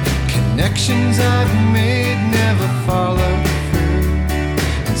 Connections I've made never follow through,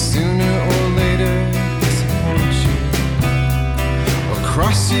 and sooner or later disappoint you, or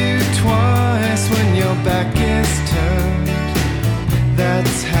cross you twice when your back is turned.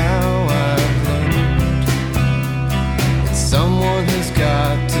 That's how I've learned that someone has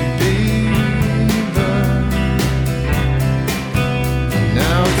got to be burned. And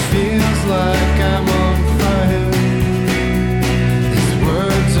now it feels like I'm on fire. These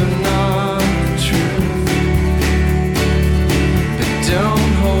words are not the truth, but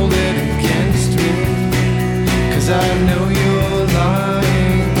don't hold it against me, 'cause I know you're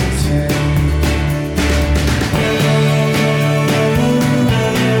lying too.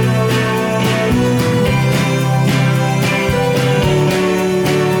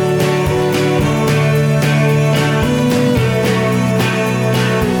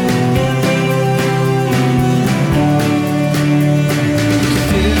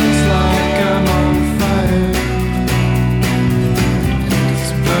 Feels like I'm on fire, and it's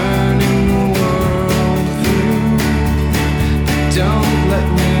burning the world through. Don't let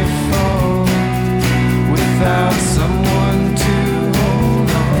me fall without someone to hold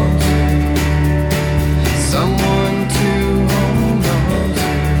on to, someone to hold on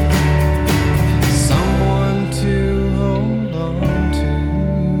to, someone to hold on to.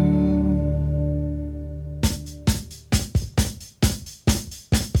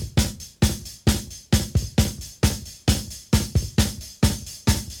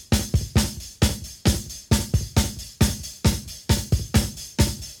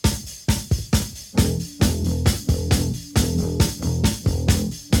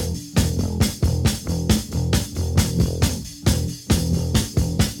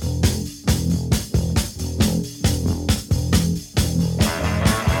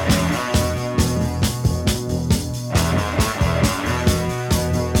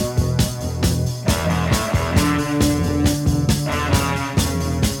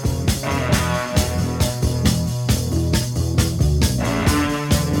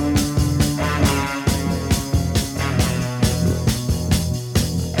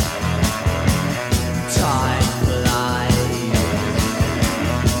 Time flies,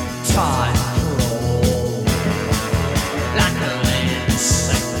 time crawls like an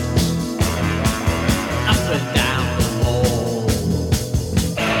insect up and down the wall.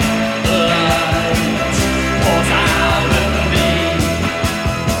 Light pours out of me.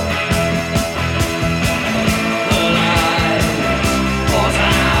 Light pours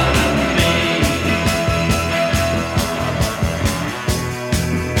out of me.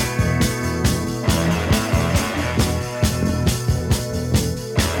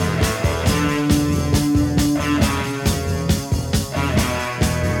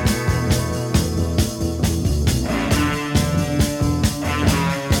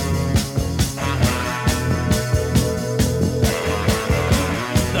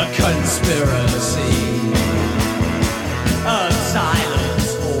 The conspiracy of silent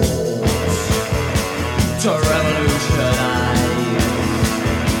talks to revolutionize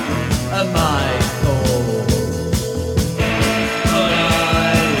my thoughts.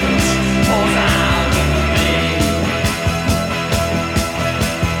 Light pours out of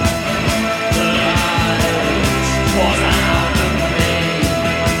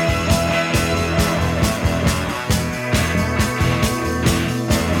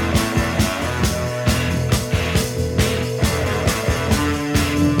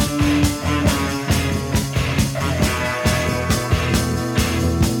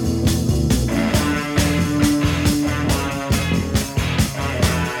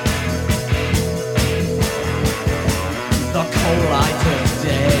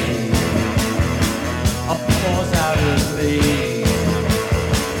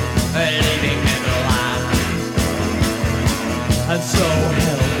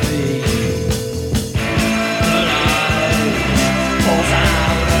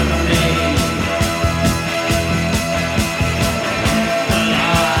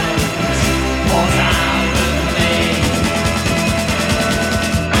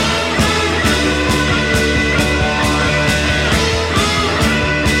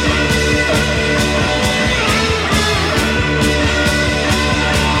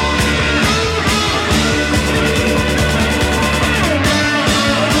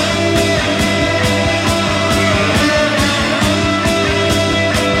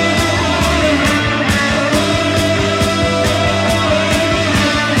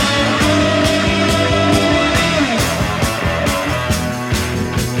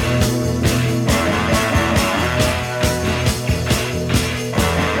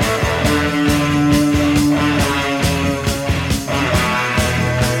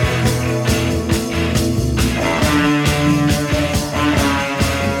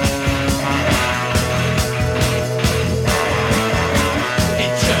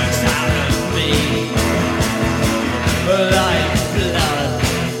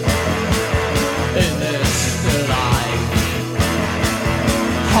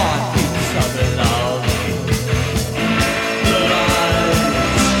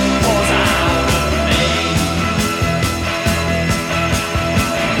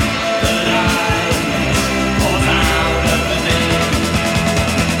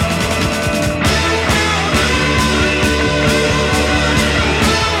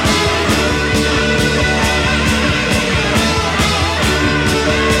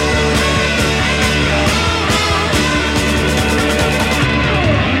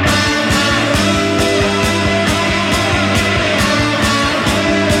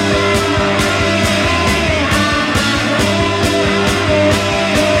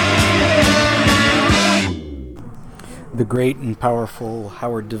great and powerful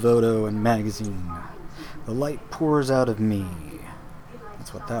Howard Devoto and Magazine. The light pours out of me.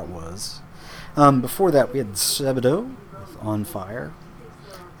 That's what that was. Before that, we had Sebado with On Fire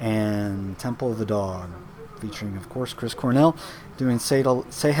and Temple of the Dog, featuring, of course, Chris Cornell, doing Say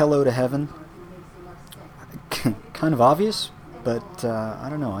Hello to Heaven. Kind of obvious, but I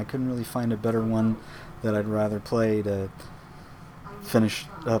don't know. I couldn't really find a better one that I'd rather play to finish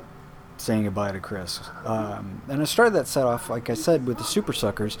up saying goodbye to Chris. And I started that set off, like I said, with the Super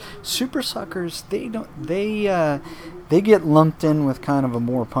Suckers. Super Suckers, they get lumped in with kind of a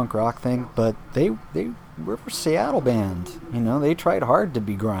more punk rock thing, but they were a Seattle band. You know, they tried hard to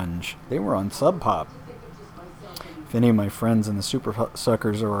be grunge. They were on Sub Pop. If any of my friends in the Super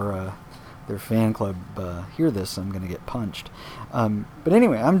Suckers or their fan club hear this, I'm going to get punched. But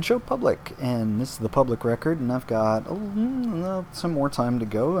anyway, I'm Joe Public, and this is the Public Record, and I've got some more time to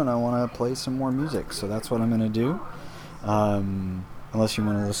go, and I want to play some more music, so that's what I'm going to do. Unless you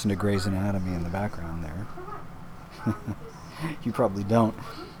want to listen to Grey's Anatomy in the background there. You probably don't.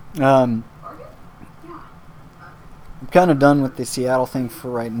 I'm kind of done with the Seattle thing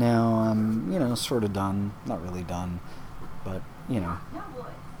for right now. I'm, sort of done. Not really done, but,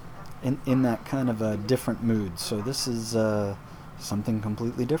 in that kind of a different mood. So this is something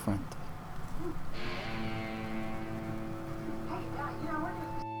completely different.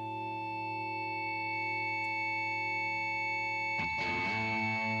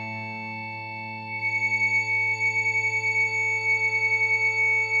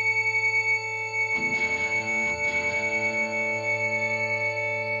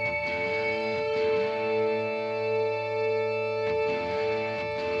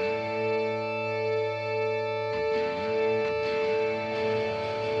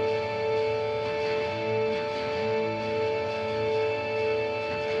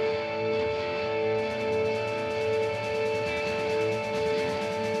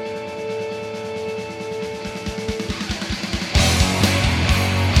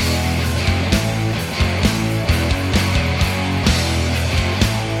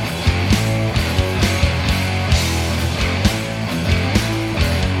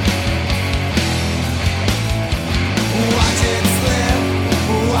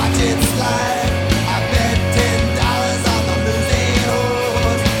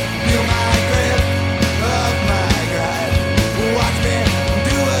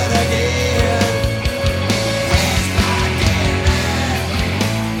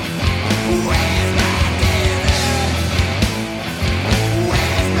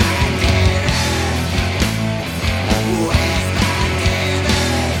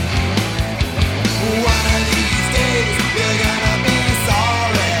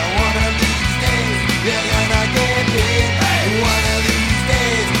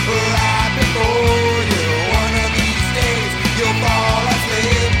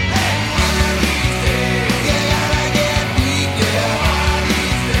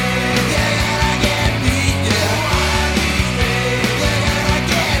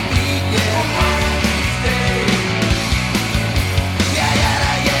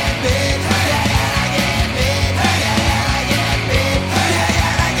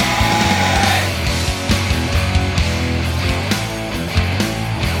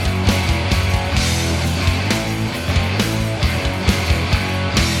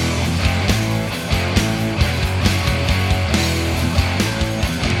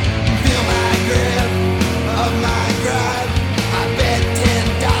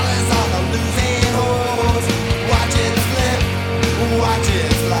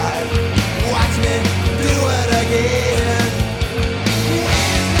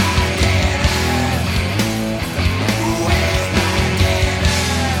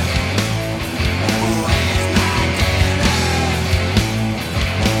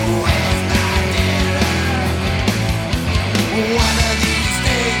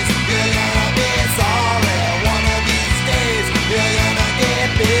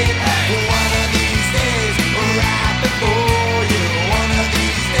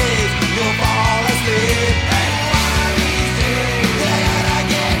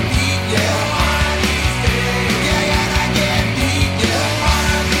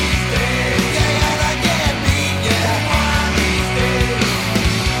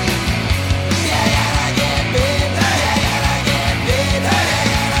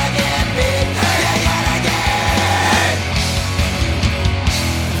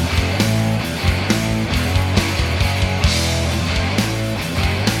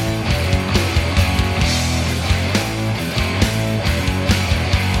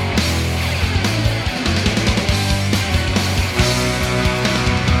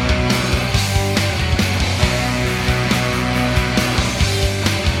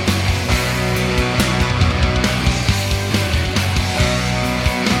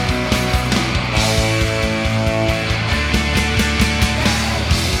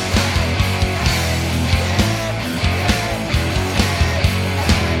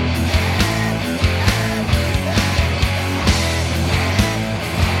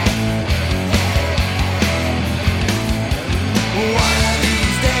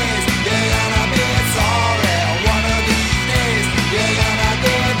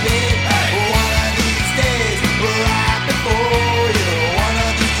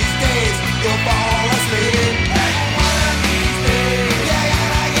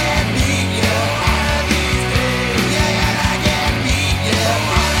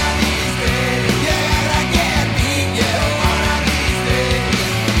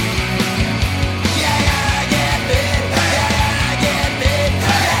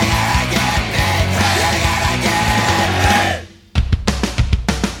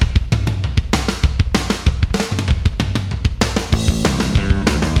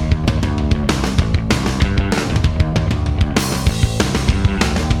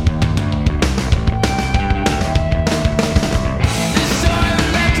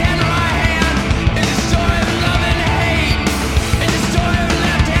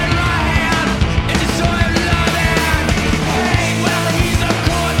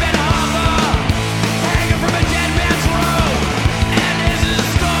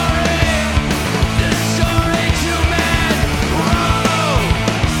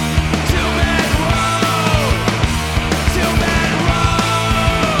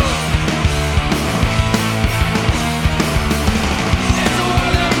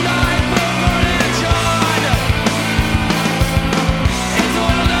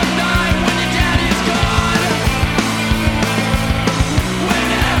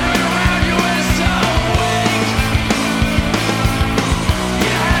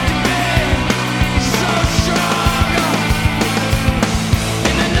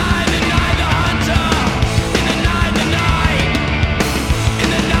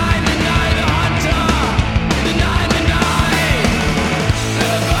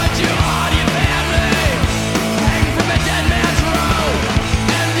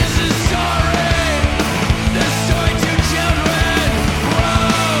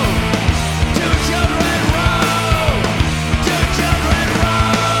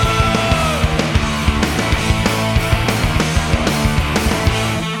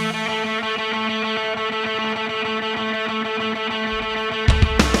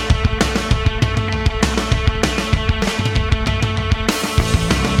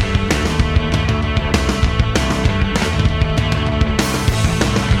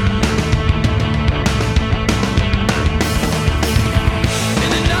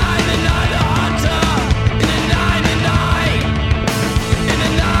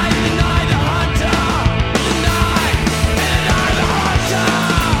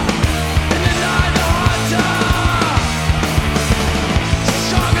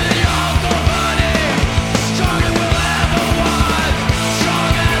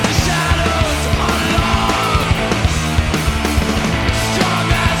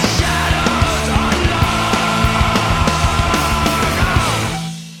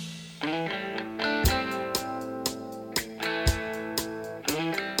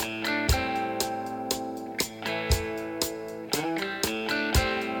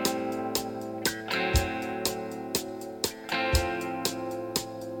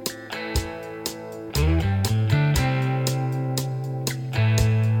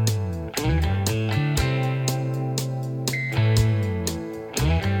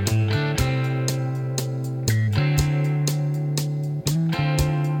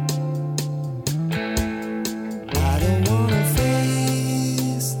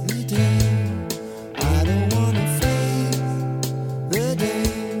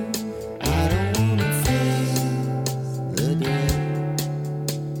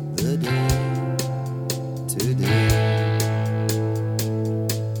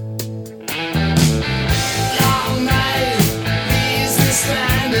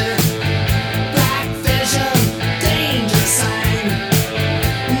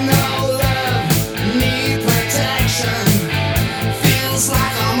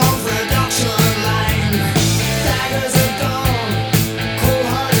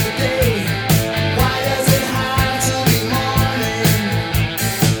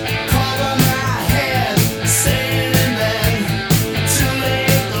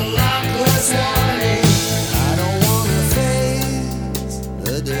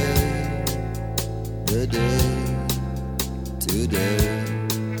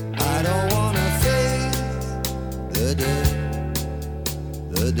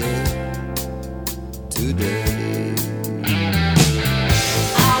 today.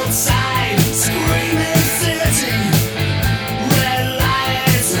 Outside, screaming city, red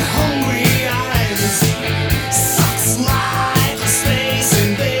lights and hungry eyes. Sucks like a space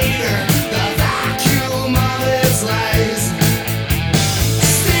invader, the vacuum of its lies.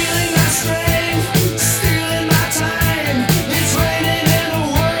 Stealing my strength, stealing my time. It's raining in a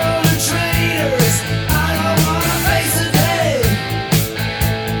world of traitors. I don't wanna face the day.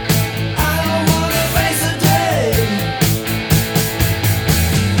 I don't wanna face the day.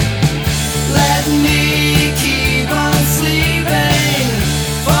 Let me keep on sleeping.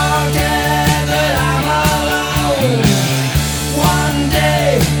 Forget that I'm alone. One day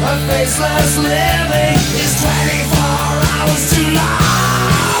of faceless living is 24 hours too long.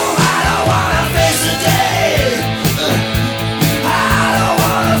 I don't wanna face the day. I don't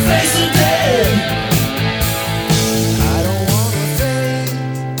wanna face the day. I don't wanna face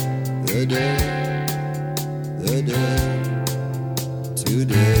the day. The day today.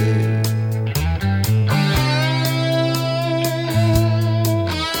 Today.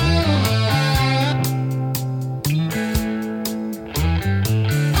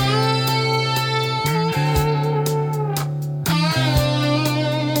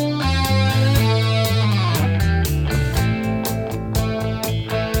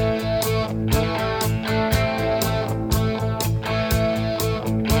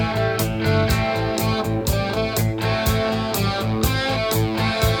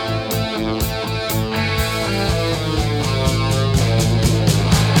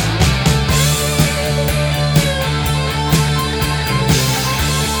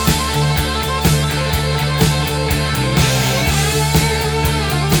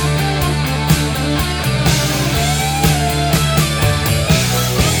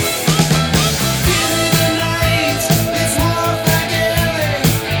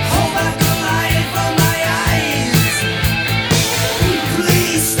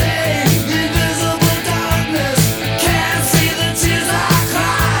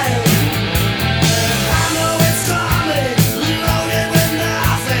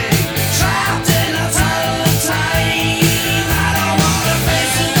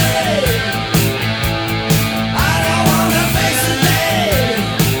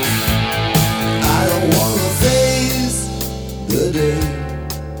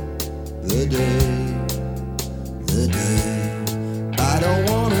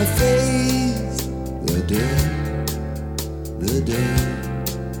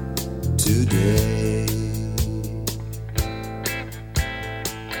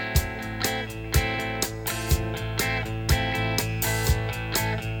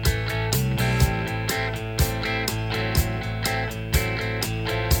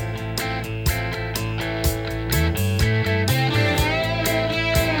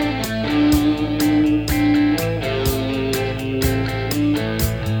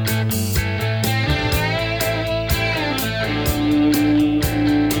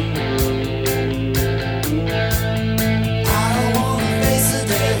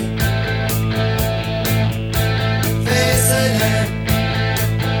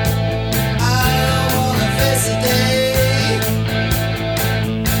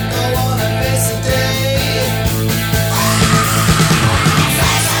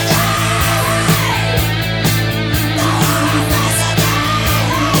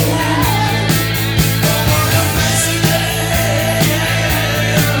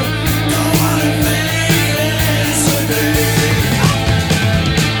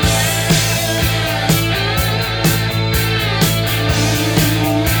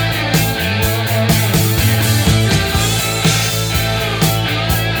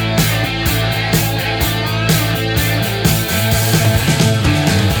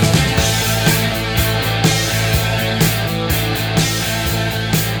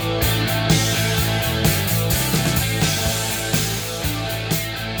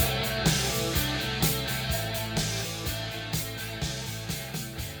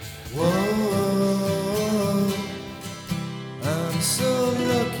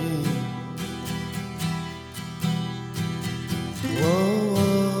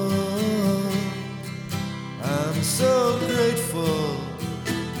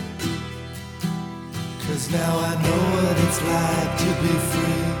 Now I know what it's like to be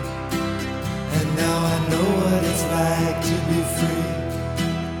free. And now I know what it's like to be free.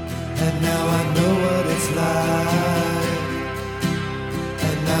 And now I know what it's like.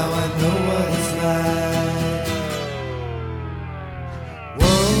 And now I know what it's like.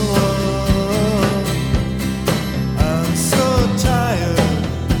 Whoa, I'm so tired.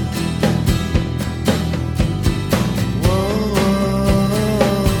 Whoa.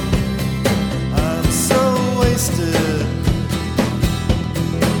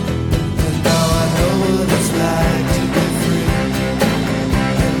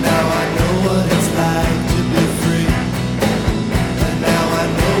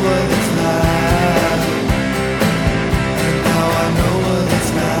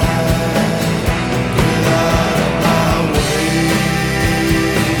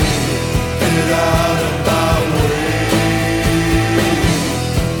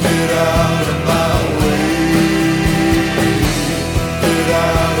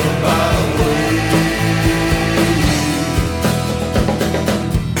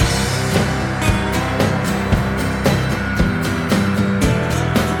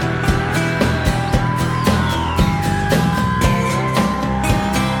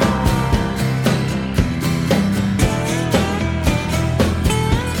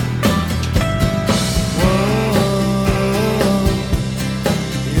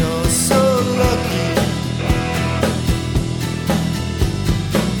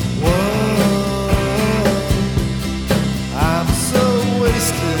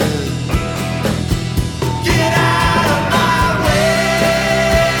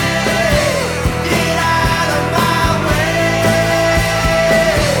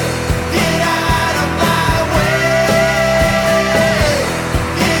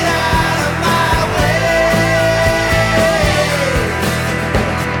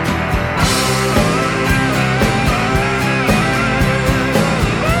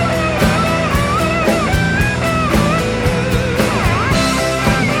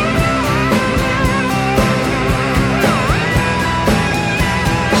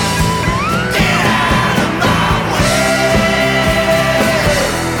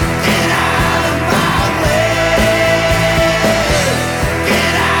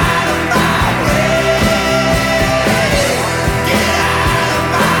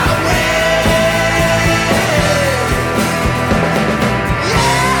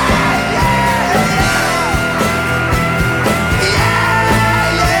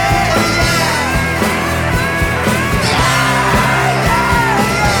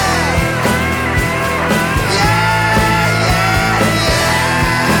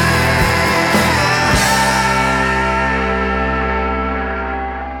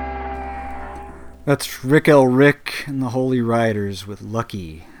 That's Rick L. Rick and the Holy Riders with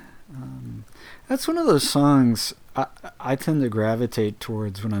Lucky. That's one of those songs I tend to gravitate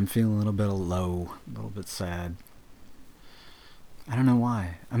towards when I'm feeling a little bit low, a little bit sad. I don't know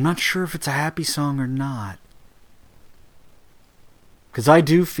why. I'm not sure if it's a happy song or not. Because I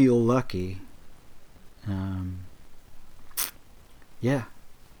do feel lucky. Yeah.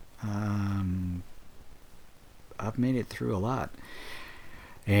 I've made it through a lot.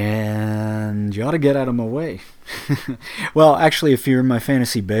 And you ought to get out of my way. Well, actually, if you're in my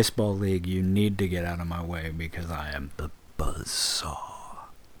fantasy baseball league, you need to get out of my way because I am the buzzsaw.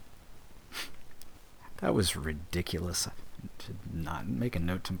 That was ridiculous. To not make a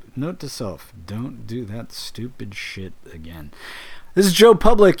note to self. Don't do that stupid shit again. This is Joe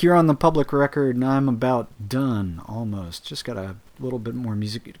Public. You're on the Public Record, and I'm about done, almost. Just got a little bit more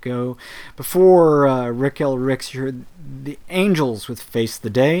music to go. Before Rick L. Ricks, you heard the Angels with Face the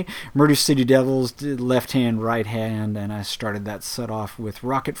Day. Murder City Devils did Left Hand, Right Hand, and I started that set off with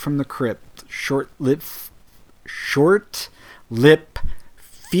Rocket from the Crypt, Short Lip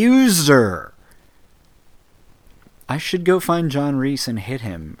Fuser. I should go find John Reese and hit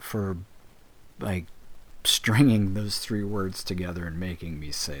him for, like, stringing those three words together and making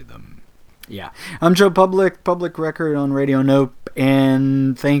me say them. Yeah. I'm Joe Public, Public Record on Radio Nope,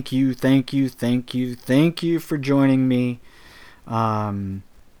 and thank you for joining me.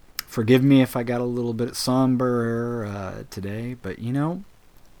 Forgive me if I got a little bit somber today, but you know,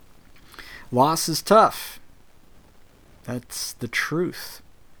 loss is tough. That's the truth.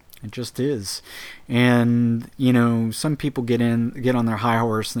 It just is. And, you know, some people get on their high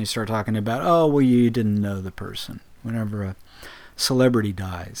horse and they start talking about, oh, well, you didn't know the person whenever a celebrity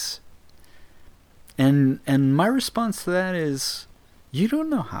dies. And my response to that is, you don't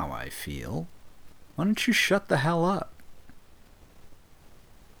know how I feel. Why don't you shut the hell up?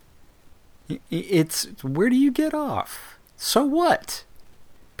 It's, where do you get off? So what?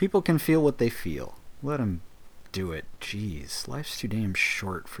 People can feel what they feel. Let them do it. Jeez, life's too damn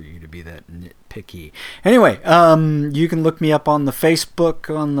short for you to be that nitpicky. Anyway, you can look me up on the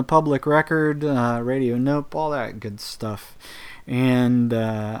Facebook, on the Public Record, Radio Nope, all that good stuff. And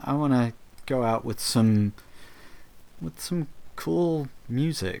I want to go out with some cool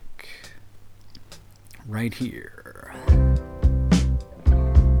music right here.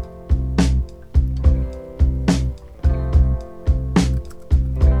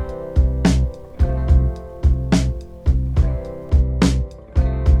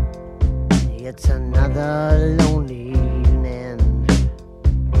 It's another lonely evening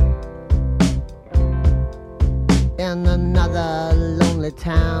in another lonely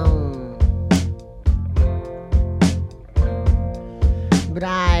town, but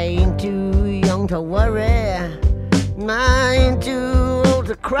I ain't too young to worry, I ain't too old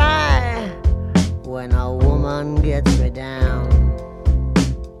to cry when a woman gets me down.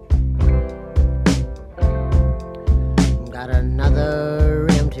 Got another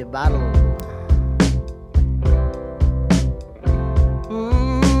empty bottle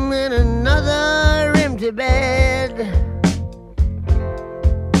in another empty bed.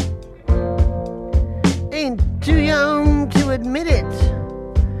 Ain't too young to admit it.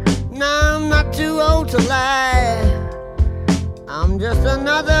 No, I'm not too old to lie. I'm just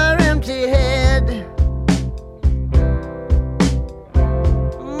another empty head.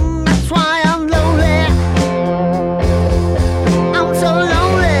 That's why I'm lonely. I'm so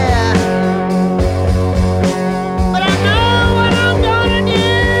lonely. But I know what I'm gonna do.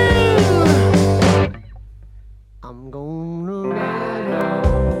 I'm gonna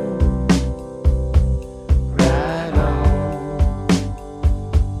ride on,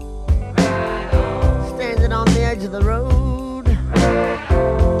 standing on the edge of the road,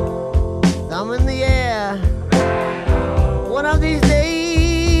 thumb in the air. One of these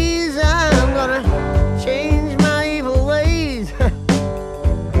days I'm gonna change my evil ways. Till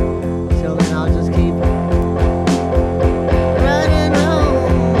then I'll just keep riding on.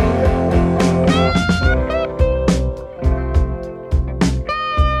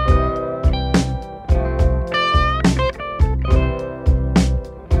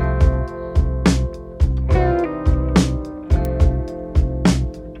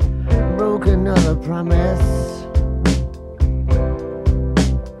 Broke another promise.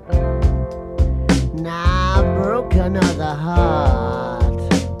 Now I broke another heart.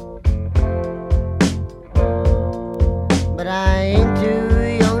 But I ain't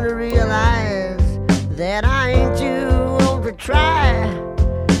too young to realize that I ain't too old to try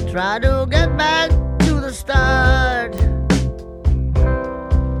to get back to the start.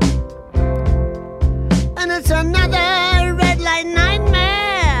 And it's another red light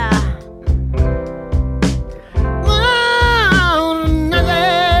nightmare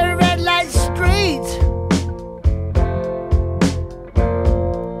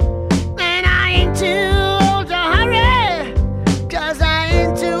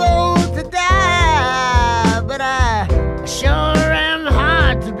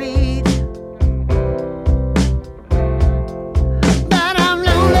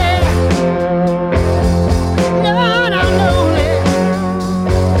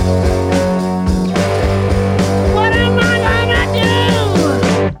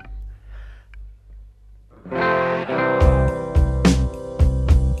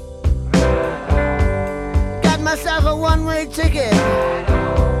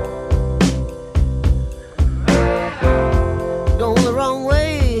wrong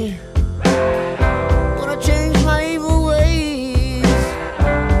way. Wanna change my evil ways.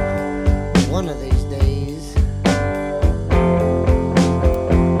 One of these days.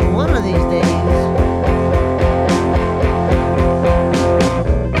 One of these days.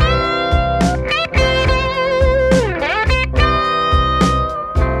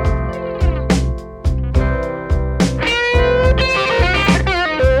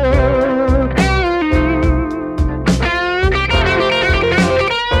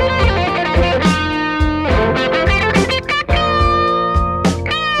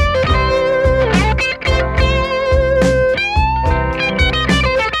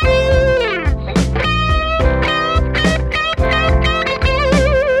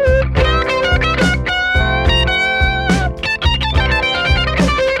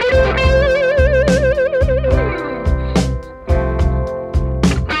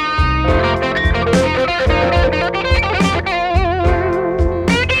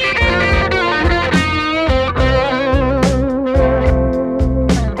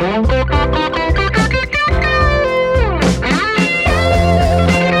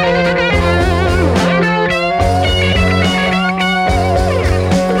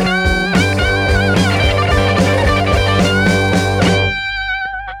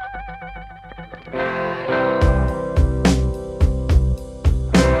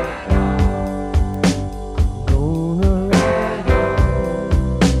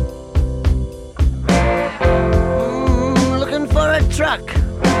 Truck.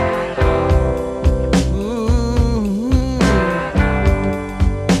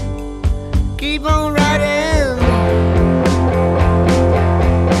 Keep on riding.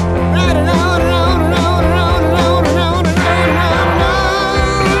 Riding on and on and on and on and on and on and on and on and on.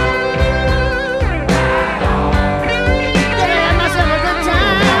 Gonna have myself a good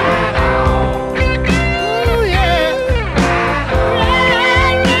time. Ooh, yeah.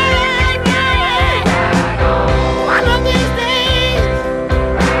 Right. One of these days.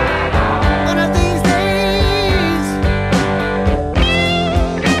 One of these days.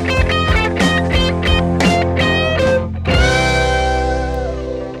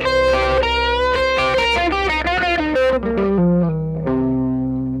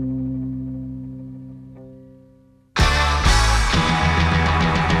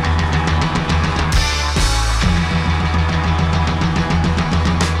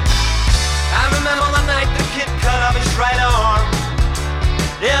 I remember the night the kid cut off his right arm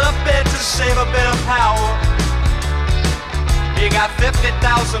in a bid to save a bit of power. He got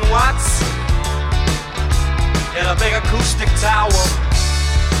 50,000 watts in a big acoustic tower.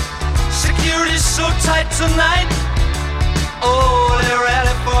 Security's so tight tonight. Oh, they're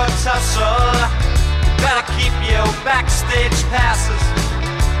ready for a tussle. Better keep your backstage passes,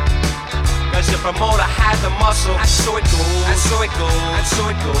 'cause your promoter had the muscle. And so it goes, and so it goes, and so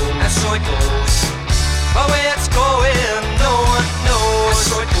it goes, and so it goes. But where it's going, no one knows. And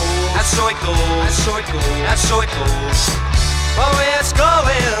so it goes, and so it goes, and so it goes, and so it goes. But where it's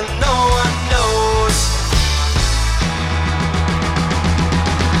going, no one knows.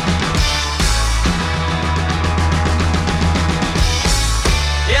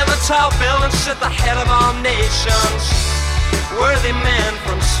 In the tall building sit the head of our nations, worthy men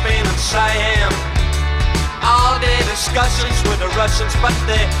from Spain and Siam. All day discussions with the Russians, but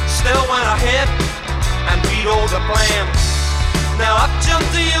they still went ahead and vetoed the plan. Now up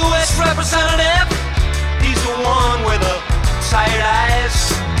jumped the U.S. representative. He's the one with the tired eyes.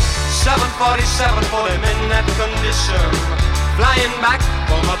 747 for him in that condition, flying back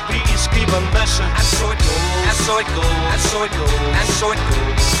from a peacekeeping mission. And so it goes, and so it goes, and so it goes, and so it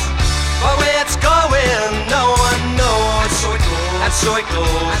goes. But where it's going, no one knows. And so it goes, and so it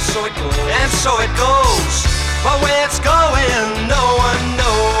goes, and so it goes, and so it goes. But where it's going, no one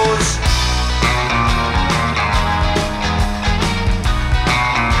knows.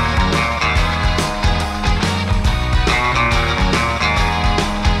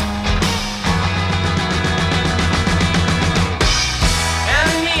 And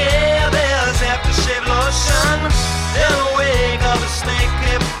in the air there's aftershave lotion in the wake of a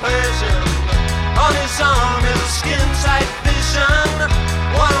snake-hipped Persian. On his arm is a skin-tight vision.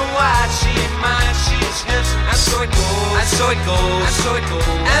 Wonder why she ain't mine, she's his. And so it goes, and so it goes, and so it goes,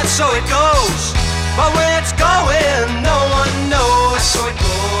 and so it goes. But where it's going, no one knows. And so it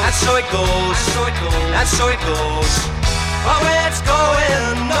goes, and so it goes, and so it goes, and so it goes. But where it's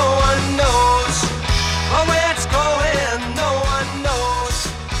going, no one knows. But where it's going, no one knows.